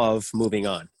fucking love Moving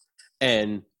On.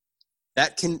 And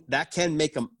that can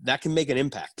make an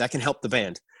impact. That can help the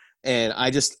band. And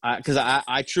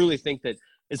I truly think that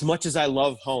as much as I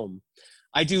love home,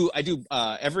 I do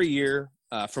every year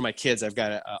for my kids. I've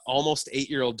got a almost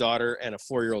 8-year-old daughter and a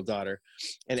 4-year-old daughter,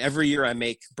 and every year I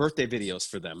make birthday videos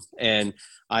for them, and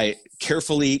I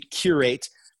carefully curate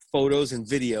photos and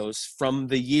videos from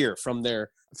the year, from their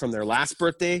last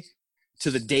birthday to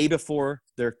the day before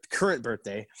their current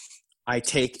birthday. I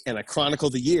take and I chronicle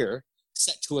the year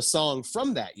set to a song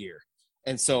from that year.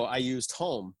 And so I used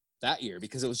Home that year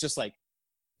because it was just like,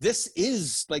 this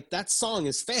is like, that song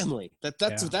is family.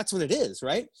 That's what it is,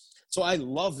 right? So I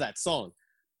love that song,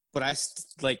 but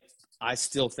I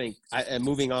still think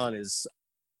Moving On is,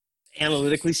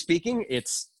 analytically speaking,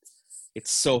 it's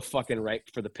so fucking ripe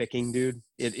for the picking, dude.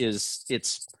 It's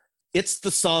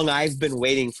the song I've been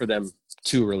waiting for them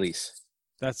to release.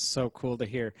 That's so cool to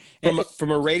hear.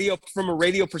 From a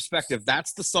radio perspective,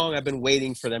 that's the song I've been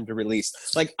waiting for them to release.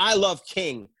 Like, I love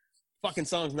King. Fucking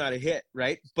song's not a hit,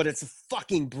 right? But it's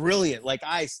fucking brilliant. Like,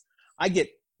 I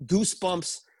get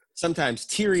goosebumps, sometimes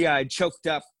teary-eyed, choked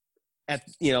up at,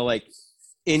 like,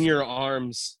 In Your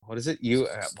Arms. What is it?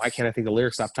 Why can't I think the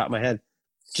lyrics off the top of my head?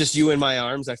 Just you in my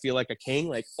arms, I feel like a king.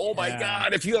 Like, oh my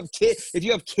God, if you have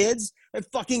kids, it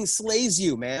fucking slays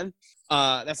you, man.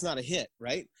 That's not a hit,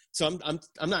 right? So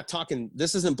I'm not talking,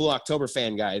 this isn't Blue October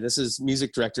fan guy. This is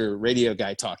music director, radio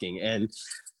guy talking. And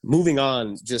Moving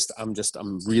On,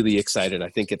 I'm really excited. I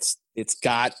think it's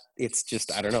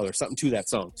just, I don't know, there's something to that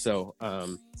song. So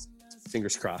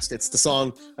fingers crossed. It's the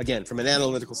song, again, from an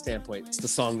analytical standpoint, it's the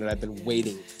song that I've been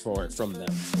waiting for from them.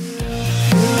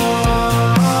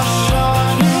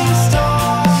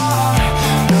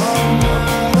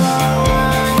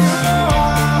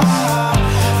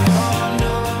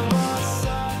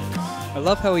 I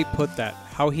love how he put that,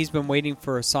 how he's been waiting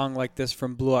for a song like this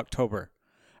from Blue October.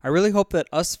 I really hope that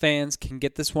us fans can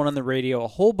get this one on the radio a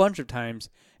whole bunch of times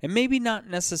and maybe not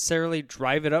necessarily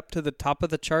drive it up to the top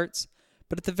of the charts,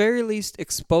 but at the very least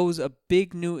expose a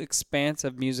big new expanse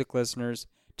of music listeners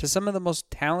to some of the most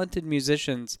talented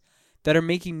musicians that are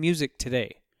making music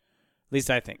today. At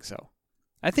least I think so.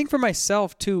 I think for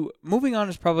myself too, Moving On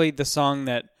is probably the song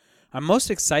that I'm most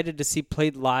excited to see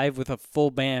played live with a full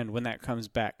band when that comes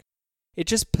back. It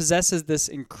just possesses this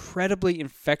incredibly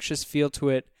infectious feel to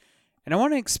it, and I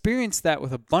want to experience that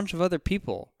with a bunch of other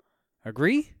people.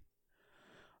 Agree?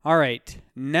 All right,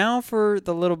 now for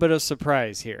the little bit of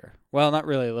surprise here. Well, not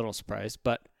really a little surprise,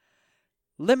 but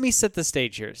let me set the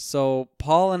stage here. So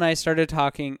Paul and I started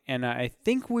talking, and I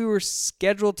think we were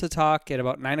scheduled to talk at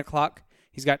about 9 o'clock.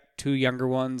 He's got 2 younger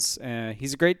ones.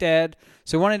 He's a great dad,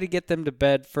 so he wanted to get them to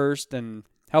bed first and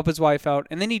help his wife out,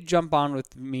 and then he'd jump on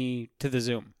with me to the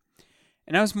Zoom.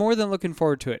 And I was more than looking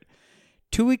forward to it.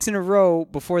 2 weeks in a row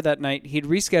before that night, he'd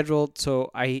rescheduled, so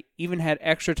I even had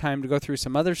extra time to go through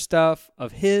some other stuff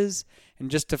of his and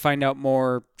just to find out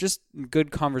more, just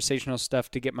good conversational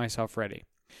stuff to get myself ready.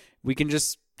 We can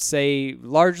just say,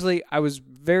 largely, I was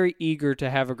very eager to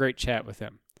have a great chat with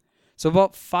him. So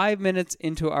about 5 minutes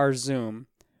into our Zoom,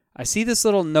 I see this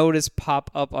little notice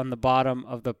pop up on the bottom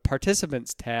of the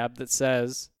participants tab that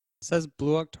says, It says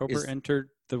Blue October Is- entered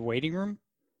the waiting room.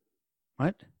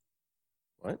 What?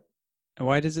 What? And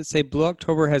why does it say Blue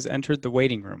October has entered the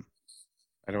waiting room?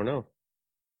 I don't know.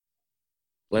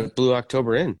 Let Blue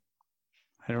October in.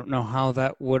 I don't know how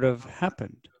that would have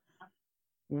happened.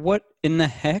 What in the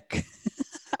heck?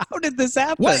 How did this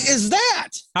happen? What is that?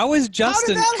 How is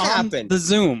Justin that on happen? the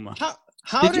Zoom?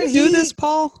 How did you do this,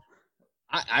 Paul?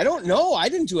 I don't know. I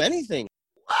didn't do anything.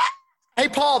 Hey,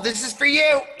 Paul, this is for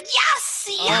you. Yes,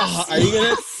 yes. Are you gonna?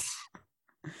 yes.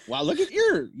 Wow, look at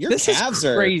your This is calves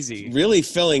crazy. are really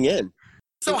filling in.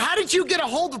 So how did you get a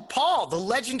hold of Paul, the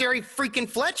legendary freaking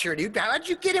Fletcher, dude? How did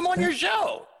you get him on your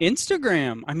show?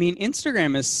 Instagram. I mean,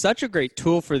 Instagram is such a great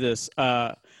tool for this.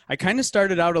 I kind of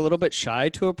started out a little bit shy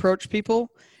to approach people.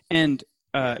 And,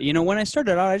 when I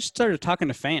started out, I just started talking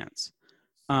to fans.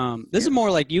 This is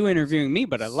more like you interviewing me,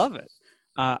 but I love it.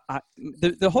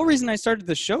 The whole reason I started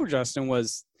the show, Justin,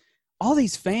 was all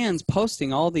these fans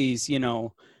posting all these,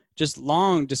 just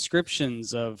long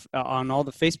descriptions of on all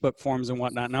the Facebook forums and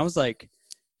whatnot. And I was like,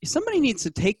 somebody needs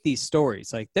to take these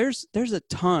stories. Like there's a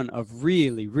ton of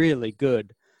really, really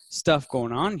good stuff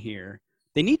going on here.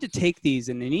 They need to take these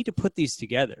and they need to put these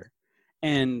together.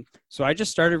 And so I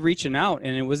just started reaching out,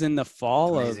 and it was in the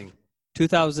fall of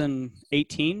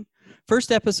 2018.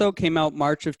 First episode came out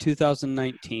March of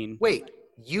 2019. Wait,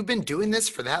 you've been doing this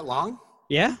for that long?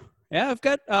 Yeah. I've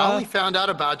got. I only found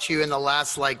out about you in the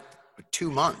last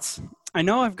 2 months. I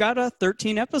know I've got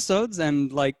 13 episodes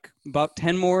and about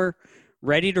 10 more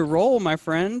ready to roll, my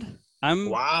friend.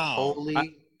 Wow.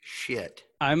 Holy shit.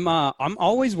 I'm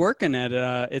always working at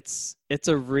it. It's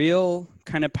a real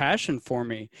kind of passion for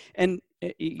me, and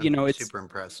it's super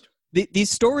impressed. These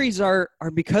stories are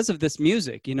because of this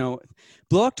music.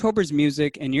 Blue October's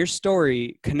music and your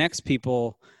story connects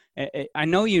people. I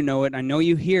know you know it. I know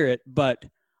you hear it, but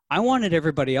I wanted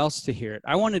everybody else to hear it.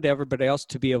 I wanted everybody else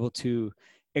to be able to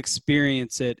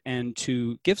experience it and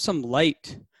to give some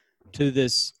light to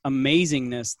this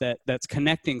amazingness that's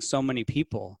connecting so many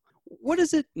people. What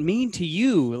does it mean to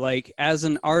you, as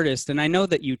an artist? And I know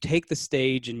that you take the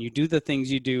stage and you do the things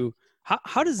you do.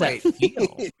 How does that feel?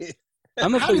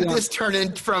 How did this turn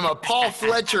in from a Paul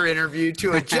Fletcher interview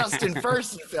to a Justin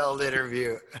Furstenfeld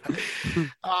interview?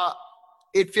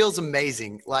 It feels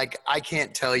amazing. I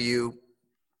can't tell you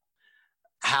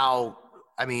how,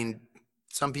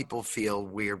 some people feel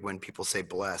weird when people say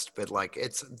blessed, but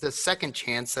it's the second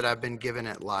chance that I've been given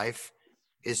at life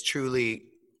is truly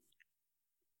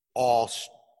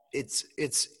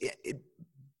it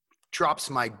drops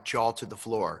my jaw to the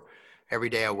floor. Every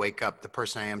day I wake up the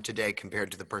person I am today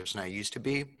compared to the person I used to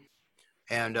be.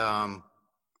 And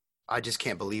I just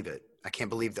can't believe it. I can't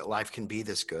believe that life can be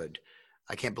this good.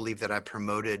 I can't believe that I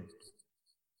promoted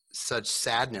such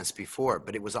sadness before,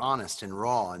 but it was honest and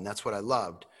raw, and that's what I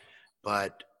loved.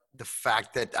 But the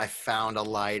fact that I found a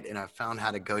light and I found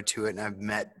how to go to it, and I've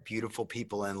met beautiful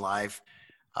people in life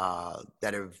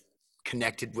that have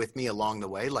connected with me along the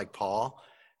way, like Paul.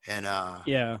 And,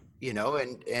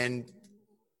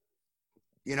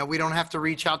 we don't have to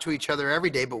reach out to each other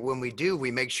every day, but when we do, we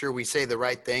make sure we say the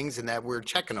right things and that we're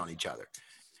checking on each other.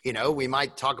 We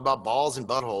might talk about balls and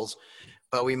buttholes,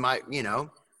 but we might, we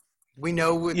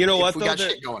know we got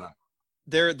shit going on.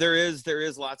 There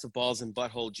is lots of balls and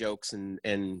butthole jokes and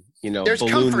there's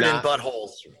comfort in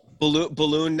buttholes,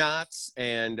 balloon knots,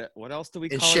 and what else do we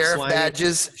call it?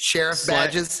 Sheriff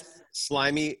badges,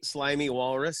 slimy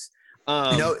walrus.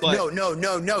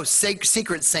 No,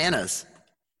 Secret Santas.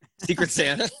 Secret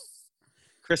Santa,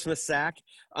 Christmas sack.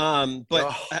 But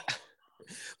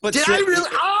did I really?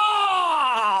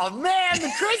 Oh man,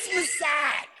 the Christmas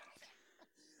sack.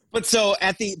 But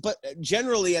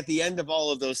generally at the end of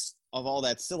all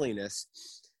that silliness,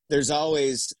 there's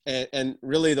always and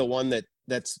really the one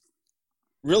that's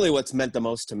really what's meant the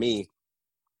most to me,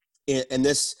 and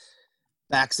this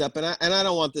backs up, and I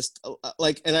don't want this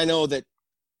and I know that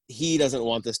he doesn't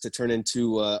want this to turn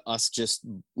into us just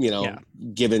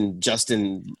giving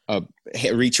Justin a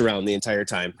reach around the entire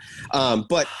time,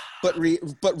 but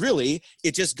really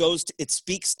it just it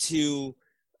speaks to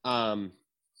how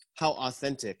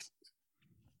authentic,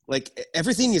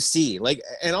 everything you see,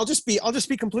 and I'll just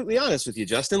be completely honest with you,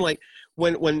 Justin.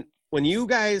 When you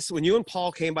and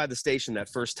Paul came by the station that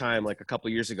first time, a couple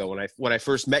of years ago, when I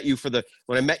first met you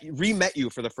re-met you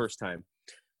for the first time,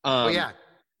 I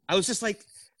was just like,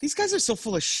 these guys are so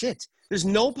full of shit. There's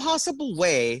no possible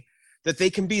way that they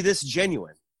can be this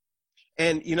genuine.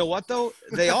 And you know what though?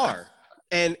 They are.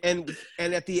 And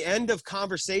at the end of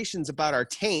conversations about our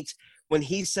taint, when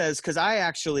he says, because I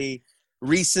actually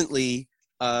recently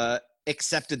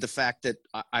accepted the fact that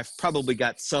I've probably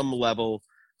got some level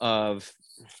of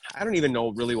I don't even know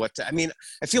really what to, I mean,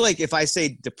 I feel like if I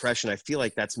say depression, I feel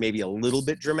like that's maybe a little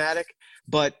bit dramatic,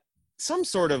 but some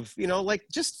sort of, you know, like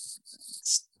just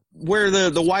where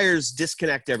the wires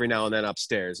disconnect every now and then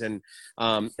upstairs. And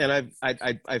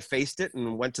I've faced it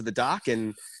and went to the doc,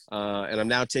 and I'm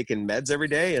now taking meds every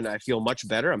day, and I feel much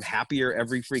better. I'm happier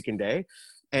every freaking day.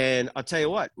 And I'll tell you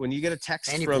what, when you get a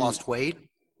text And you've from, lost weight.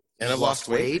 and You've I've lost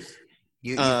weight.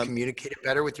 You communicated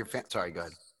better with your Sorry, go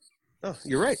ahead. Oh,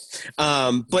 you're right.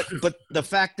 But the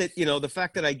fact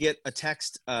that I get a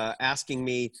text asking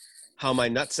me how my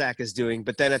nutsack is doing,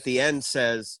 but then at the end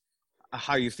says,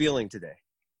 how are you feeling today?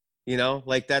 You know,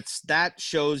 like that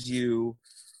shows you,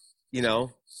 you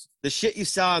know, the shit you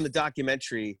saw in the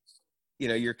documentary, you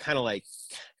know, you're kind of like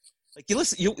you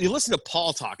listen to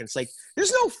Paul talk, and it's like,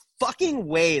 there's no fucking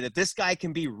way that this guy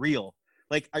can be real.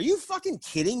 Like, are you fucking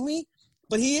kidding me?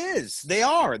 But he is. They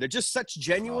are. They're just such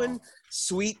genuine,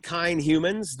 sweet, kind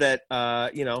humans that,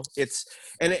 you know, it's,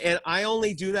 and I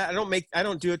only do that. I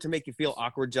don't do it to make you feel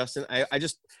awkward, Justin.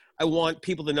 I want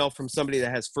people to know from somebody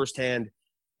that has firsthand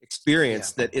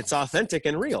experience that it's authentic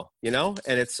and real, you know,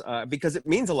 and it's, because it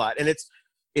means a lot. And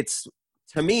it's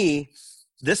to me,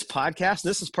 this podcast,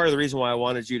 this is part of the reason why I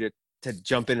wanted you to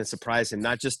jump in and surprise him,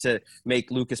 not just to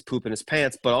make Lucas poop in his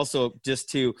pants, but also just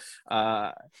to,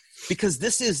 because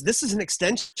this is an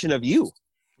extension of you,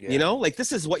 you know, like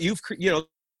this is what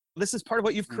this is part of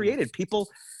what you've created. People,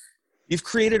 you've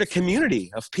created a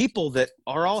community of people that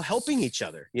are all helping each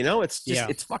other. You know, it's just,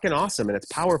 it's fucking awesome, and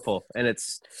it's powerful, and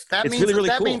it's really, really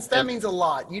cool. That means a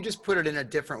lot. You just put it in a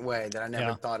different way that I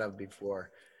never thought of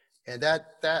before. And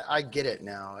that I get it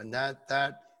now. And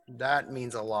that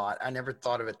means a lot. I never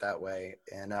thought of it that way.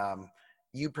 And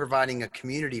you providing a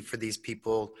community for these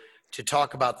people to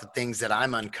talk about the things that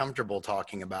I'm uncomfortable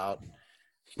talking about,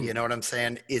 you know what I'm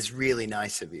saying, is really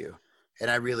nice of you.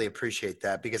 And I really appreciate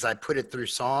that, because I put it through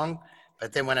song,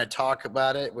 but then when I talk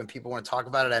about it, when people want to talk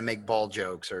about it, I make ball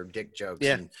jokes or dick jokes.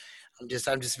 Yeah. And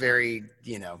I'm just very,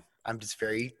 you know, I'm just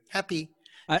very happy.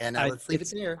 Let's leave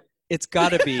it there. It's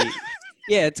gotta be,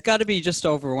 it's got to be just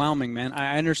overwhelming, man.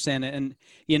 I understand it. And,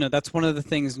 you know, that's one of the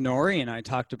things Nori and I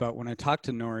talked about when I talked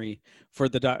to Nori for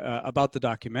about the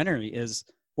documentary is,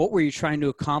 what were you trying to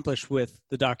accomplish with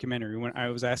the documentary? When I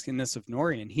was asking this of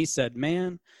Nori, and he said,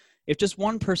 man, if just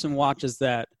one person watches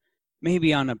that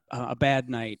maybe on a bad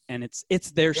night, and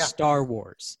it's their Star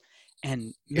Wars,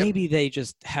 and maybe they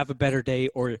just have a better day,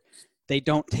 or they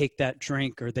don't take that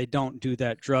drink, or they don't do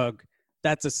that drug,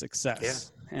 that's a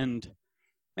success. Yeah. And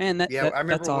man,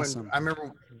 that's awesome. I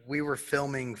remember we were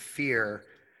filming Fear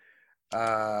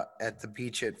at the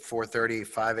beach at 4:30,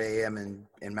 5 a.m.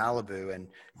 in Malibu, and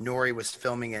Nori was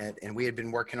filming it, and we had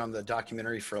been working on the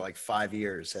documentary for like 5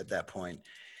 years at that point.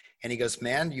 And he goes,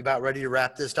 man, you about ready to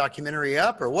wrap this documentary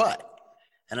up or what?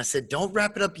 And I said, don't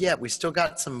wrap it up yet. We still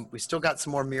got some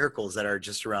more miracles that are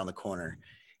just around the corner.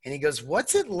 And he goes,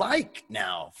 what's it like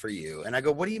now for you? And I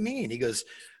go, what do you mean? He goes,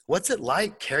 what's it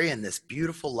like carrying this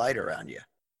beautiful light around you?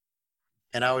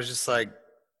 And I was just like, I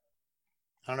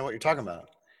don't know what you're talking about.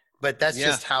 But that's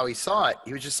just how he saw it.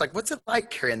 He was just like, what's it like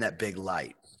carrying that big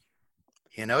light?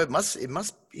 You know, it must,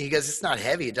 he goes, it's not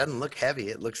heavy. It doesn't look heavy.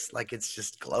 It looks like it's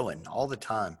just glowing all the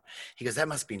time. He goes, that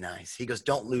must be nice. He goes,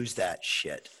 don't lose that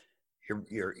shit.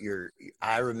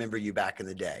 I remember you back in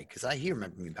the day, because he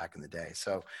remembered me back in the day.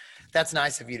 So that's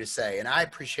nice of you to say. And I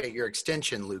appreciate your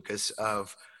extension, Lucas,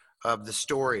 of the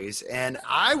stories. And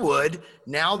I would,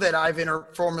 now that I've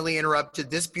formally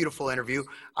interrupted this beautiful interview,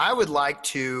 I would like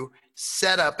to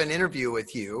set up an interview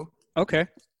with you. Okay.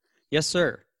 Yes,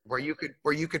 sir. Where you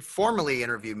could formally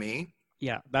interview me.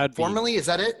 Yeah, that'd be formally. Is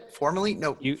that it? Formally?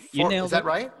 No. You nailed is that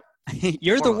right?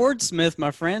 You're the wordsmith,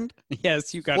 my friend.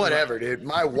 Yes, you got whatever, it right. Dude.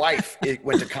 My wife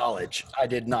went to college. I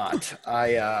did not.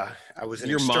 I was an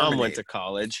Your mom went to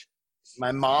college.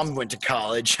 My mom went to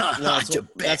college. No,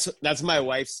 that's my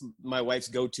wife's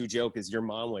go-to joke is your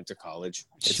mom went to college.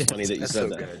 It's funny that you said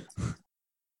that. Good.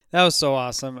 That was so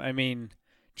awesome. I mean,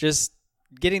 just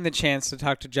getting the chance to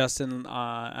talk to Justin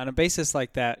on a basis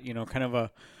like that, you know, kind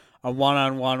of a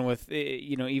one-on-one with,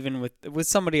 you know, even with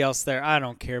somebody else there, I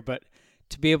don't care, but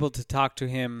to be able to talk to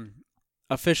him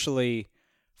officially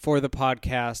for the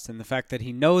podcast, and the fact that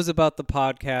he knows about the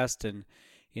podcast, and,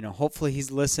 you know, hopefully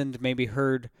he's listened, maybe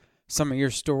heard some of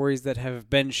your stories that have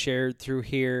been shared through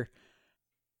here.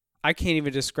 I can't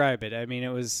even describe it. I mean,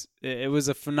 it was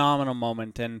a phenomenal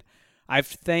moment, and I've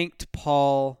thanked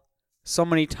Paul so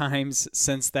many times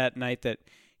since that night that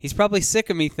he's probably sick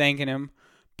of me thanking him,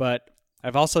 but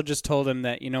I've also just told him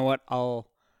that, you know what, I'll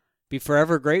be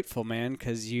forever grateful, man,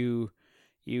 because you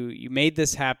made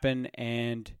this happen,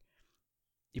 and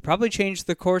you probably changed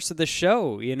the course of the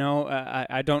show. You know,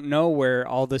 I don't know where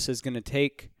all this is going to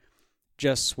take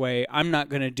Just Sway. I'm not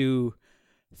going to do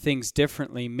things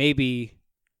differently, maybe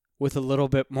with a little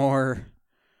bit more,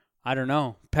 I don't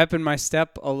know, pep in my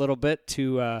step a little bit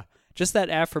to just that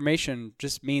affirmation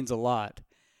just means a lot.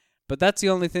 But that's the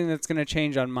only thing that's going to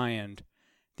change on my end.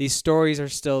 These stories are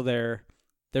still there.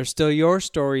 They're still your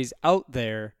stories out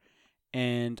there,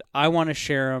 and I want to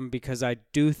share them because I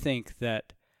do think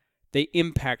that they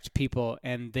impact people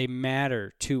and they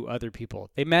matter to other people.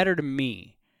 They matter to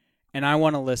me, and I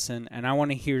want to listen and I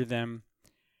want to hear them.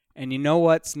 And you know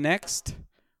what's next?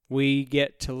 We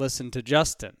get to listen to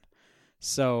Justin.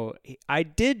 So I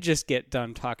did just get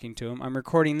done talking to him. I'm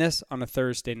recording this on a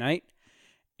Thursday night,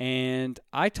 and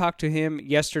I talked to him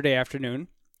yesterday afternoon.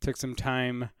 Took some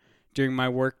time during my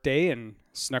work day and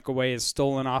snuck away his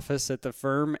stolen office at the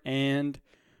firm, and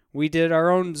we did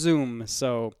our own Zoom.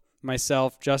 So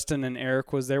myself, Justin, and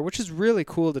Eric was there, which is really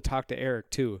cool to talk to Eric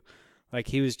too. Like,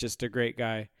 he was just a great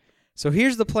guy. So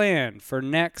here's the plan for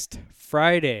next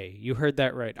Friday. You heard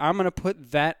that right. I'm going to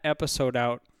put that episode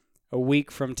out a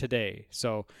week from today.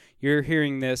 So you're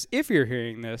hearing this, if you're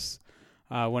hearing this,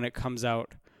 when it comes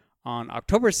out on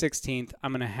October 16th,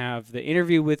 I'm going to have the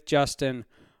interview with Justin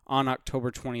on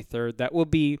October 23rd. That will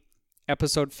be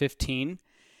episode 15.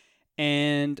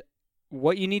 And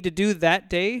what you need to do that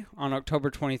day on October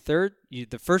 23rd,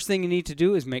 the first thing you need to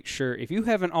do is make sure, if you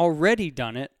haven't already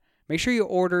done it, make sure you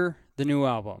order the new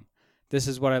album. This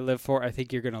Is What I Live For. I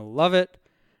think you're going to love it.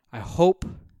 I hope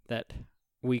that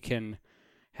we can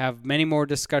have many more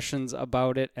discussions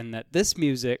about it and that this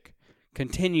music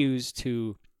continues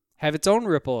to have its own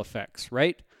ripple effects,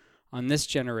 right, on this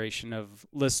generation of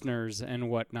listeners and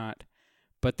whatnot.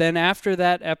 But then after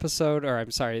that episode,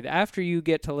 after you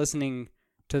get to listening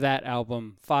to that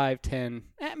album 5, 10,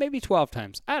 maybe 12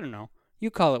 times, I don't know, you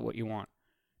call it what you want,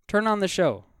 turn on the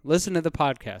show, listen to the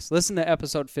podcast, listen to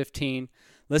episode 15,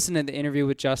 listen to the interview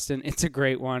with Justin. It's a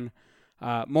great one.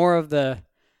 More of the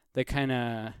kind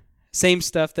of same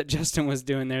stuff that Justin was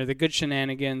doing there, the good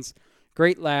shenanigans,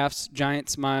 great laughs, giant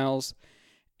smiles,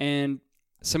 and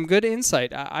some good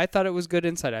insight. I thought it was good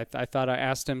insight. I thought I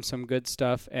asked him some good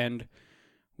stuff, and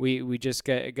we just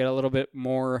get a little bit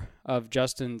more of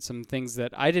Justin, some things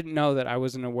that I didn't know, that I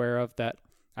wasn't aware of, that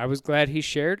I was glad he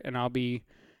shared, and I'll be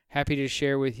happy to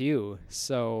share with you.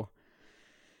 So,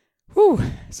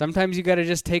 sometimes you got to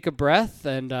just take a breath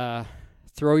and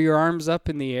throw your arms up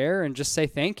in the air and just say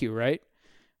thank you, right?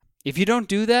 If you don't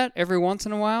do that every once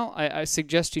in a while, I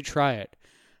suggest you try it.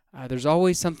 There's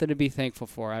always something to be thankful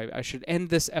for. I should end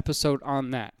this episode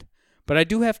on that. But I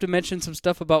do have to mention some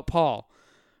stuff about Paul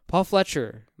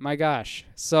Fletcher, my gosh.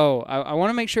 So I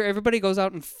want to make sure everybody goes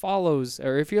out and follows,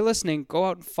 or if you're listening, go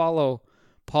out and follow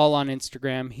Paul on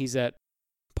Instagram. He's at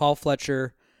Paul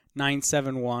Fletcher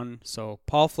 971. So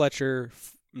Paul Fletcher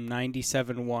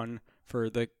 971 for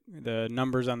the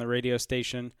numbers on the radio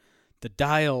station. The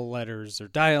dial letters, or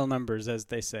dial numbers, as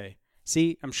they say.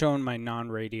 See, I'm showing my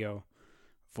non-radio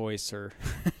voice, or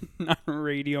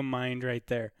non-radio mind right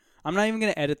there. I'm not even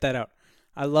going to edit that out.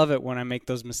 I love it when I make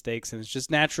those mistakes, and it's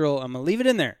just natural. I'm going to leave it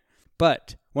in there.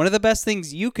 But one of the best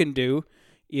things you can do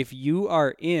if you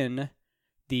are in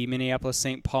the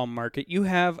Minneapolis-St. Paul market, you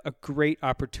have a great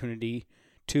opportunity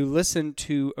to listen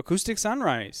to Acoustic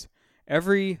Sunrise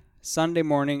every Sunday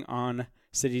morning on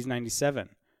Cities 97.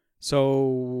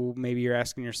 So maybe you're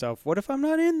asking yourself, what if I'm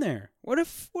not in there? What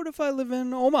if I live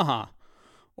in Omaha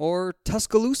or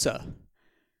Tuscaloosa?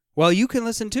 Well, you can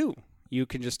listen too. You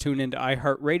can just tune into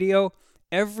iHeartRadio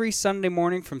every Sunday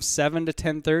morning from 7 to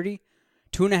 10:30,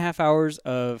 2.5 hours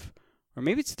of, or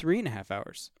maybe it's 3.5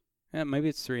 hours. Yeah, maybe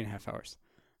it's 3.5 hours,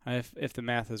 if the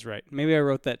math is right. Maybe I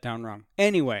wrote that down wrong.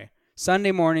 Anyway,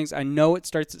 Sunday mornings, I know it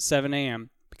starts at 7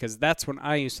 a.m. because that's when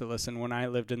I used to listen when I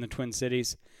lived in the Twin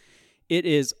Cities. It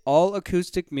is all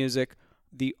acoustic music.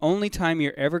 The only time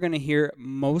you're ever going to hear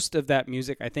most of that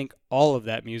music, I think all of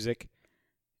that music,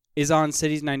 is on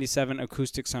Cities 97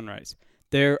 Acoustic Sunrise.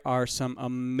 There are some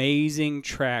amazing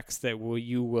tracks that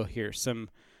you will hear, some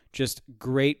just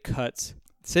great cuts.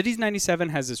 Cities 97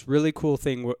 has this really cool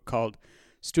thing called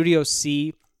Studio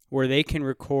C, where they can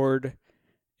record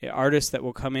artists that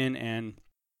will come in and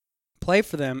play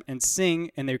for them and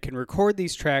sing, and they can record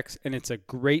these tracks, and it's a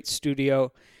great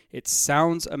studio. It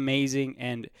sounds amazing,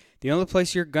 and the only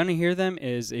place you're going to hear them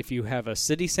is if you have a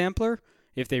city sampler,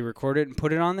 if they record it and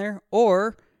put it on there,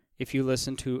 or if you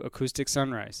listen to Acoustic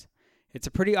Sunrise. It's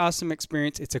a pretty awesome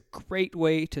experience. It's a great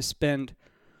way to spend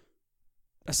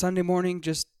a Sunday morning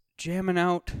just jamming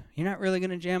out. You're not really going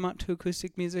to jam out to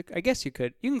acoustic music. I guess you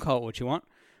could. You can call it what you want,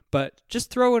 but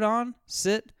just throw it on,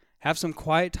 sit, have some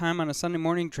quiet time on a Sunday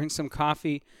morning, drink some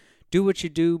coffee, do what you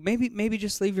do. Maybe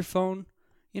just leave your phone,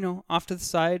 off to the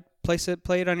side, play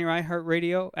it on your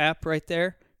iHeartRadio app right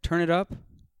there, turn it up,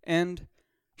 and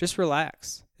just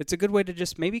relax. It's a good way to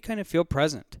just maybe kind of feel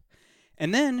present.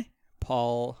 And then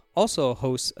Paul also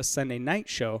hosts a Sunday night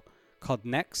show called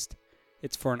Next.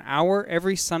 It's for an hour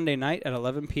every Sunday night at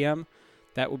 11 p.m.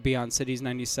 That will be on Cities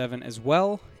 97 as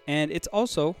well. And it's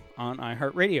also on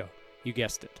iHeartRadio. You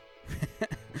guessed it.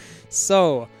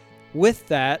 So, with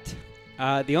that,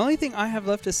 the only thing I have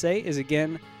left to say is,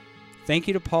 again, thank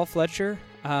you to Paul Fletcher.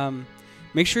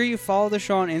 Make sure you follow the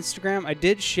show on Instagram. I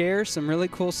did share some really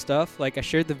cool stuff. Like, I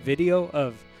shared the video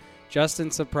of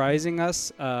Justin surprising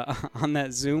us on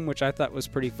that Zoom, which I thought was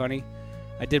pretty funny.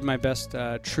 I did my best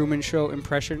Truman Show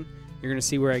impression. You're going to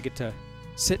see where I get to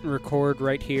sit and record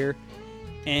right here.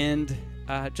 And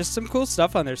just some cool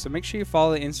stuff on there. So make sure you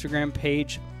follow the Instagram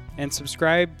page and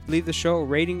subscribe. Leave the show a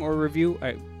rating or review.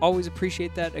 I always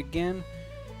appreciate that again.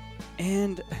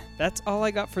 And that's all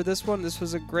I got for this one. This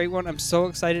was a great one. I'm so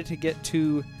excited to get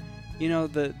to,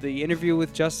 the interview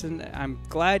with Justin. I'm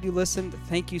glad you listened.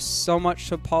 Thank you so much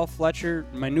to Paul Fletcher,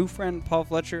 my new friend Paul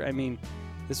Fletcher. I mean,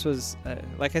 this was,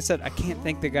 like I said, I can't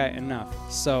thank the guy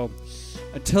enough. So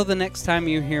until the next time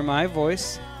you hear my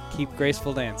voice, keep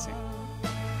graceful dancing.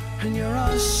 And you're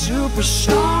a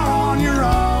superstar on your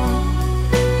own.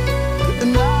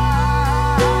 And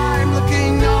I'm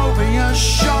looking over your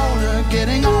shoulder,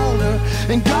 getting older,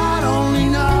 and God only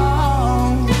knows.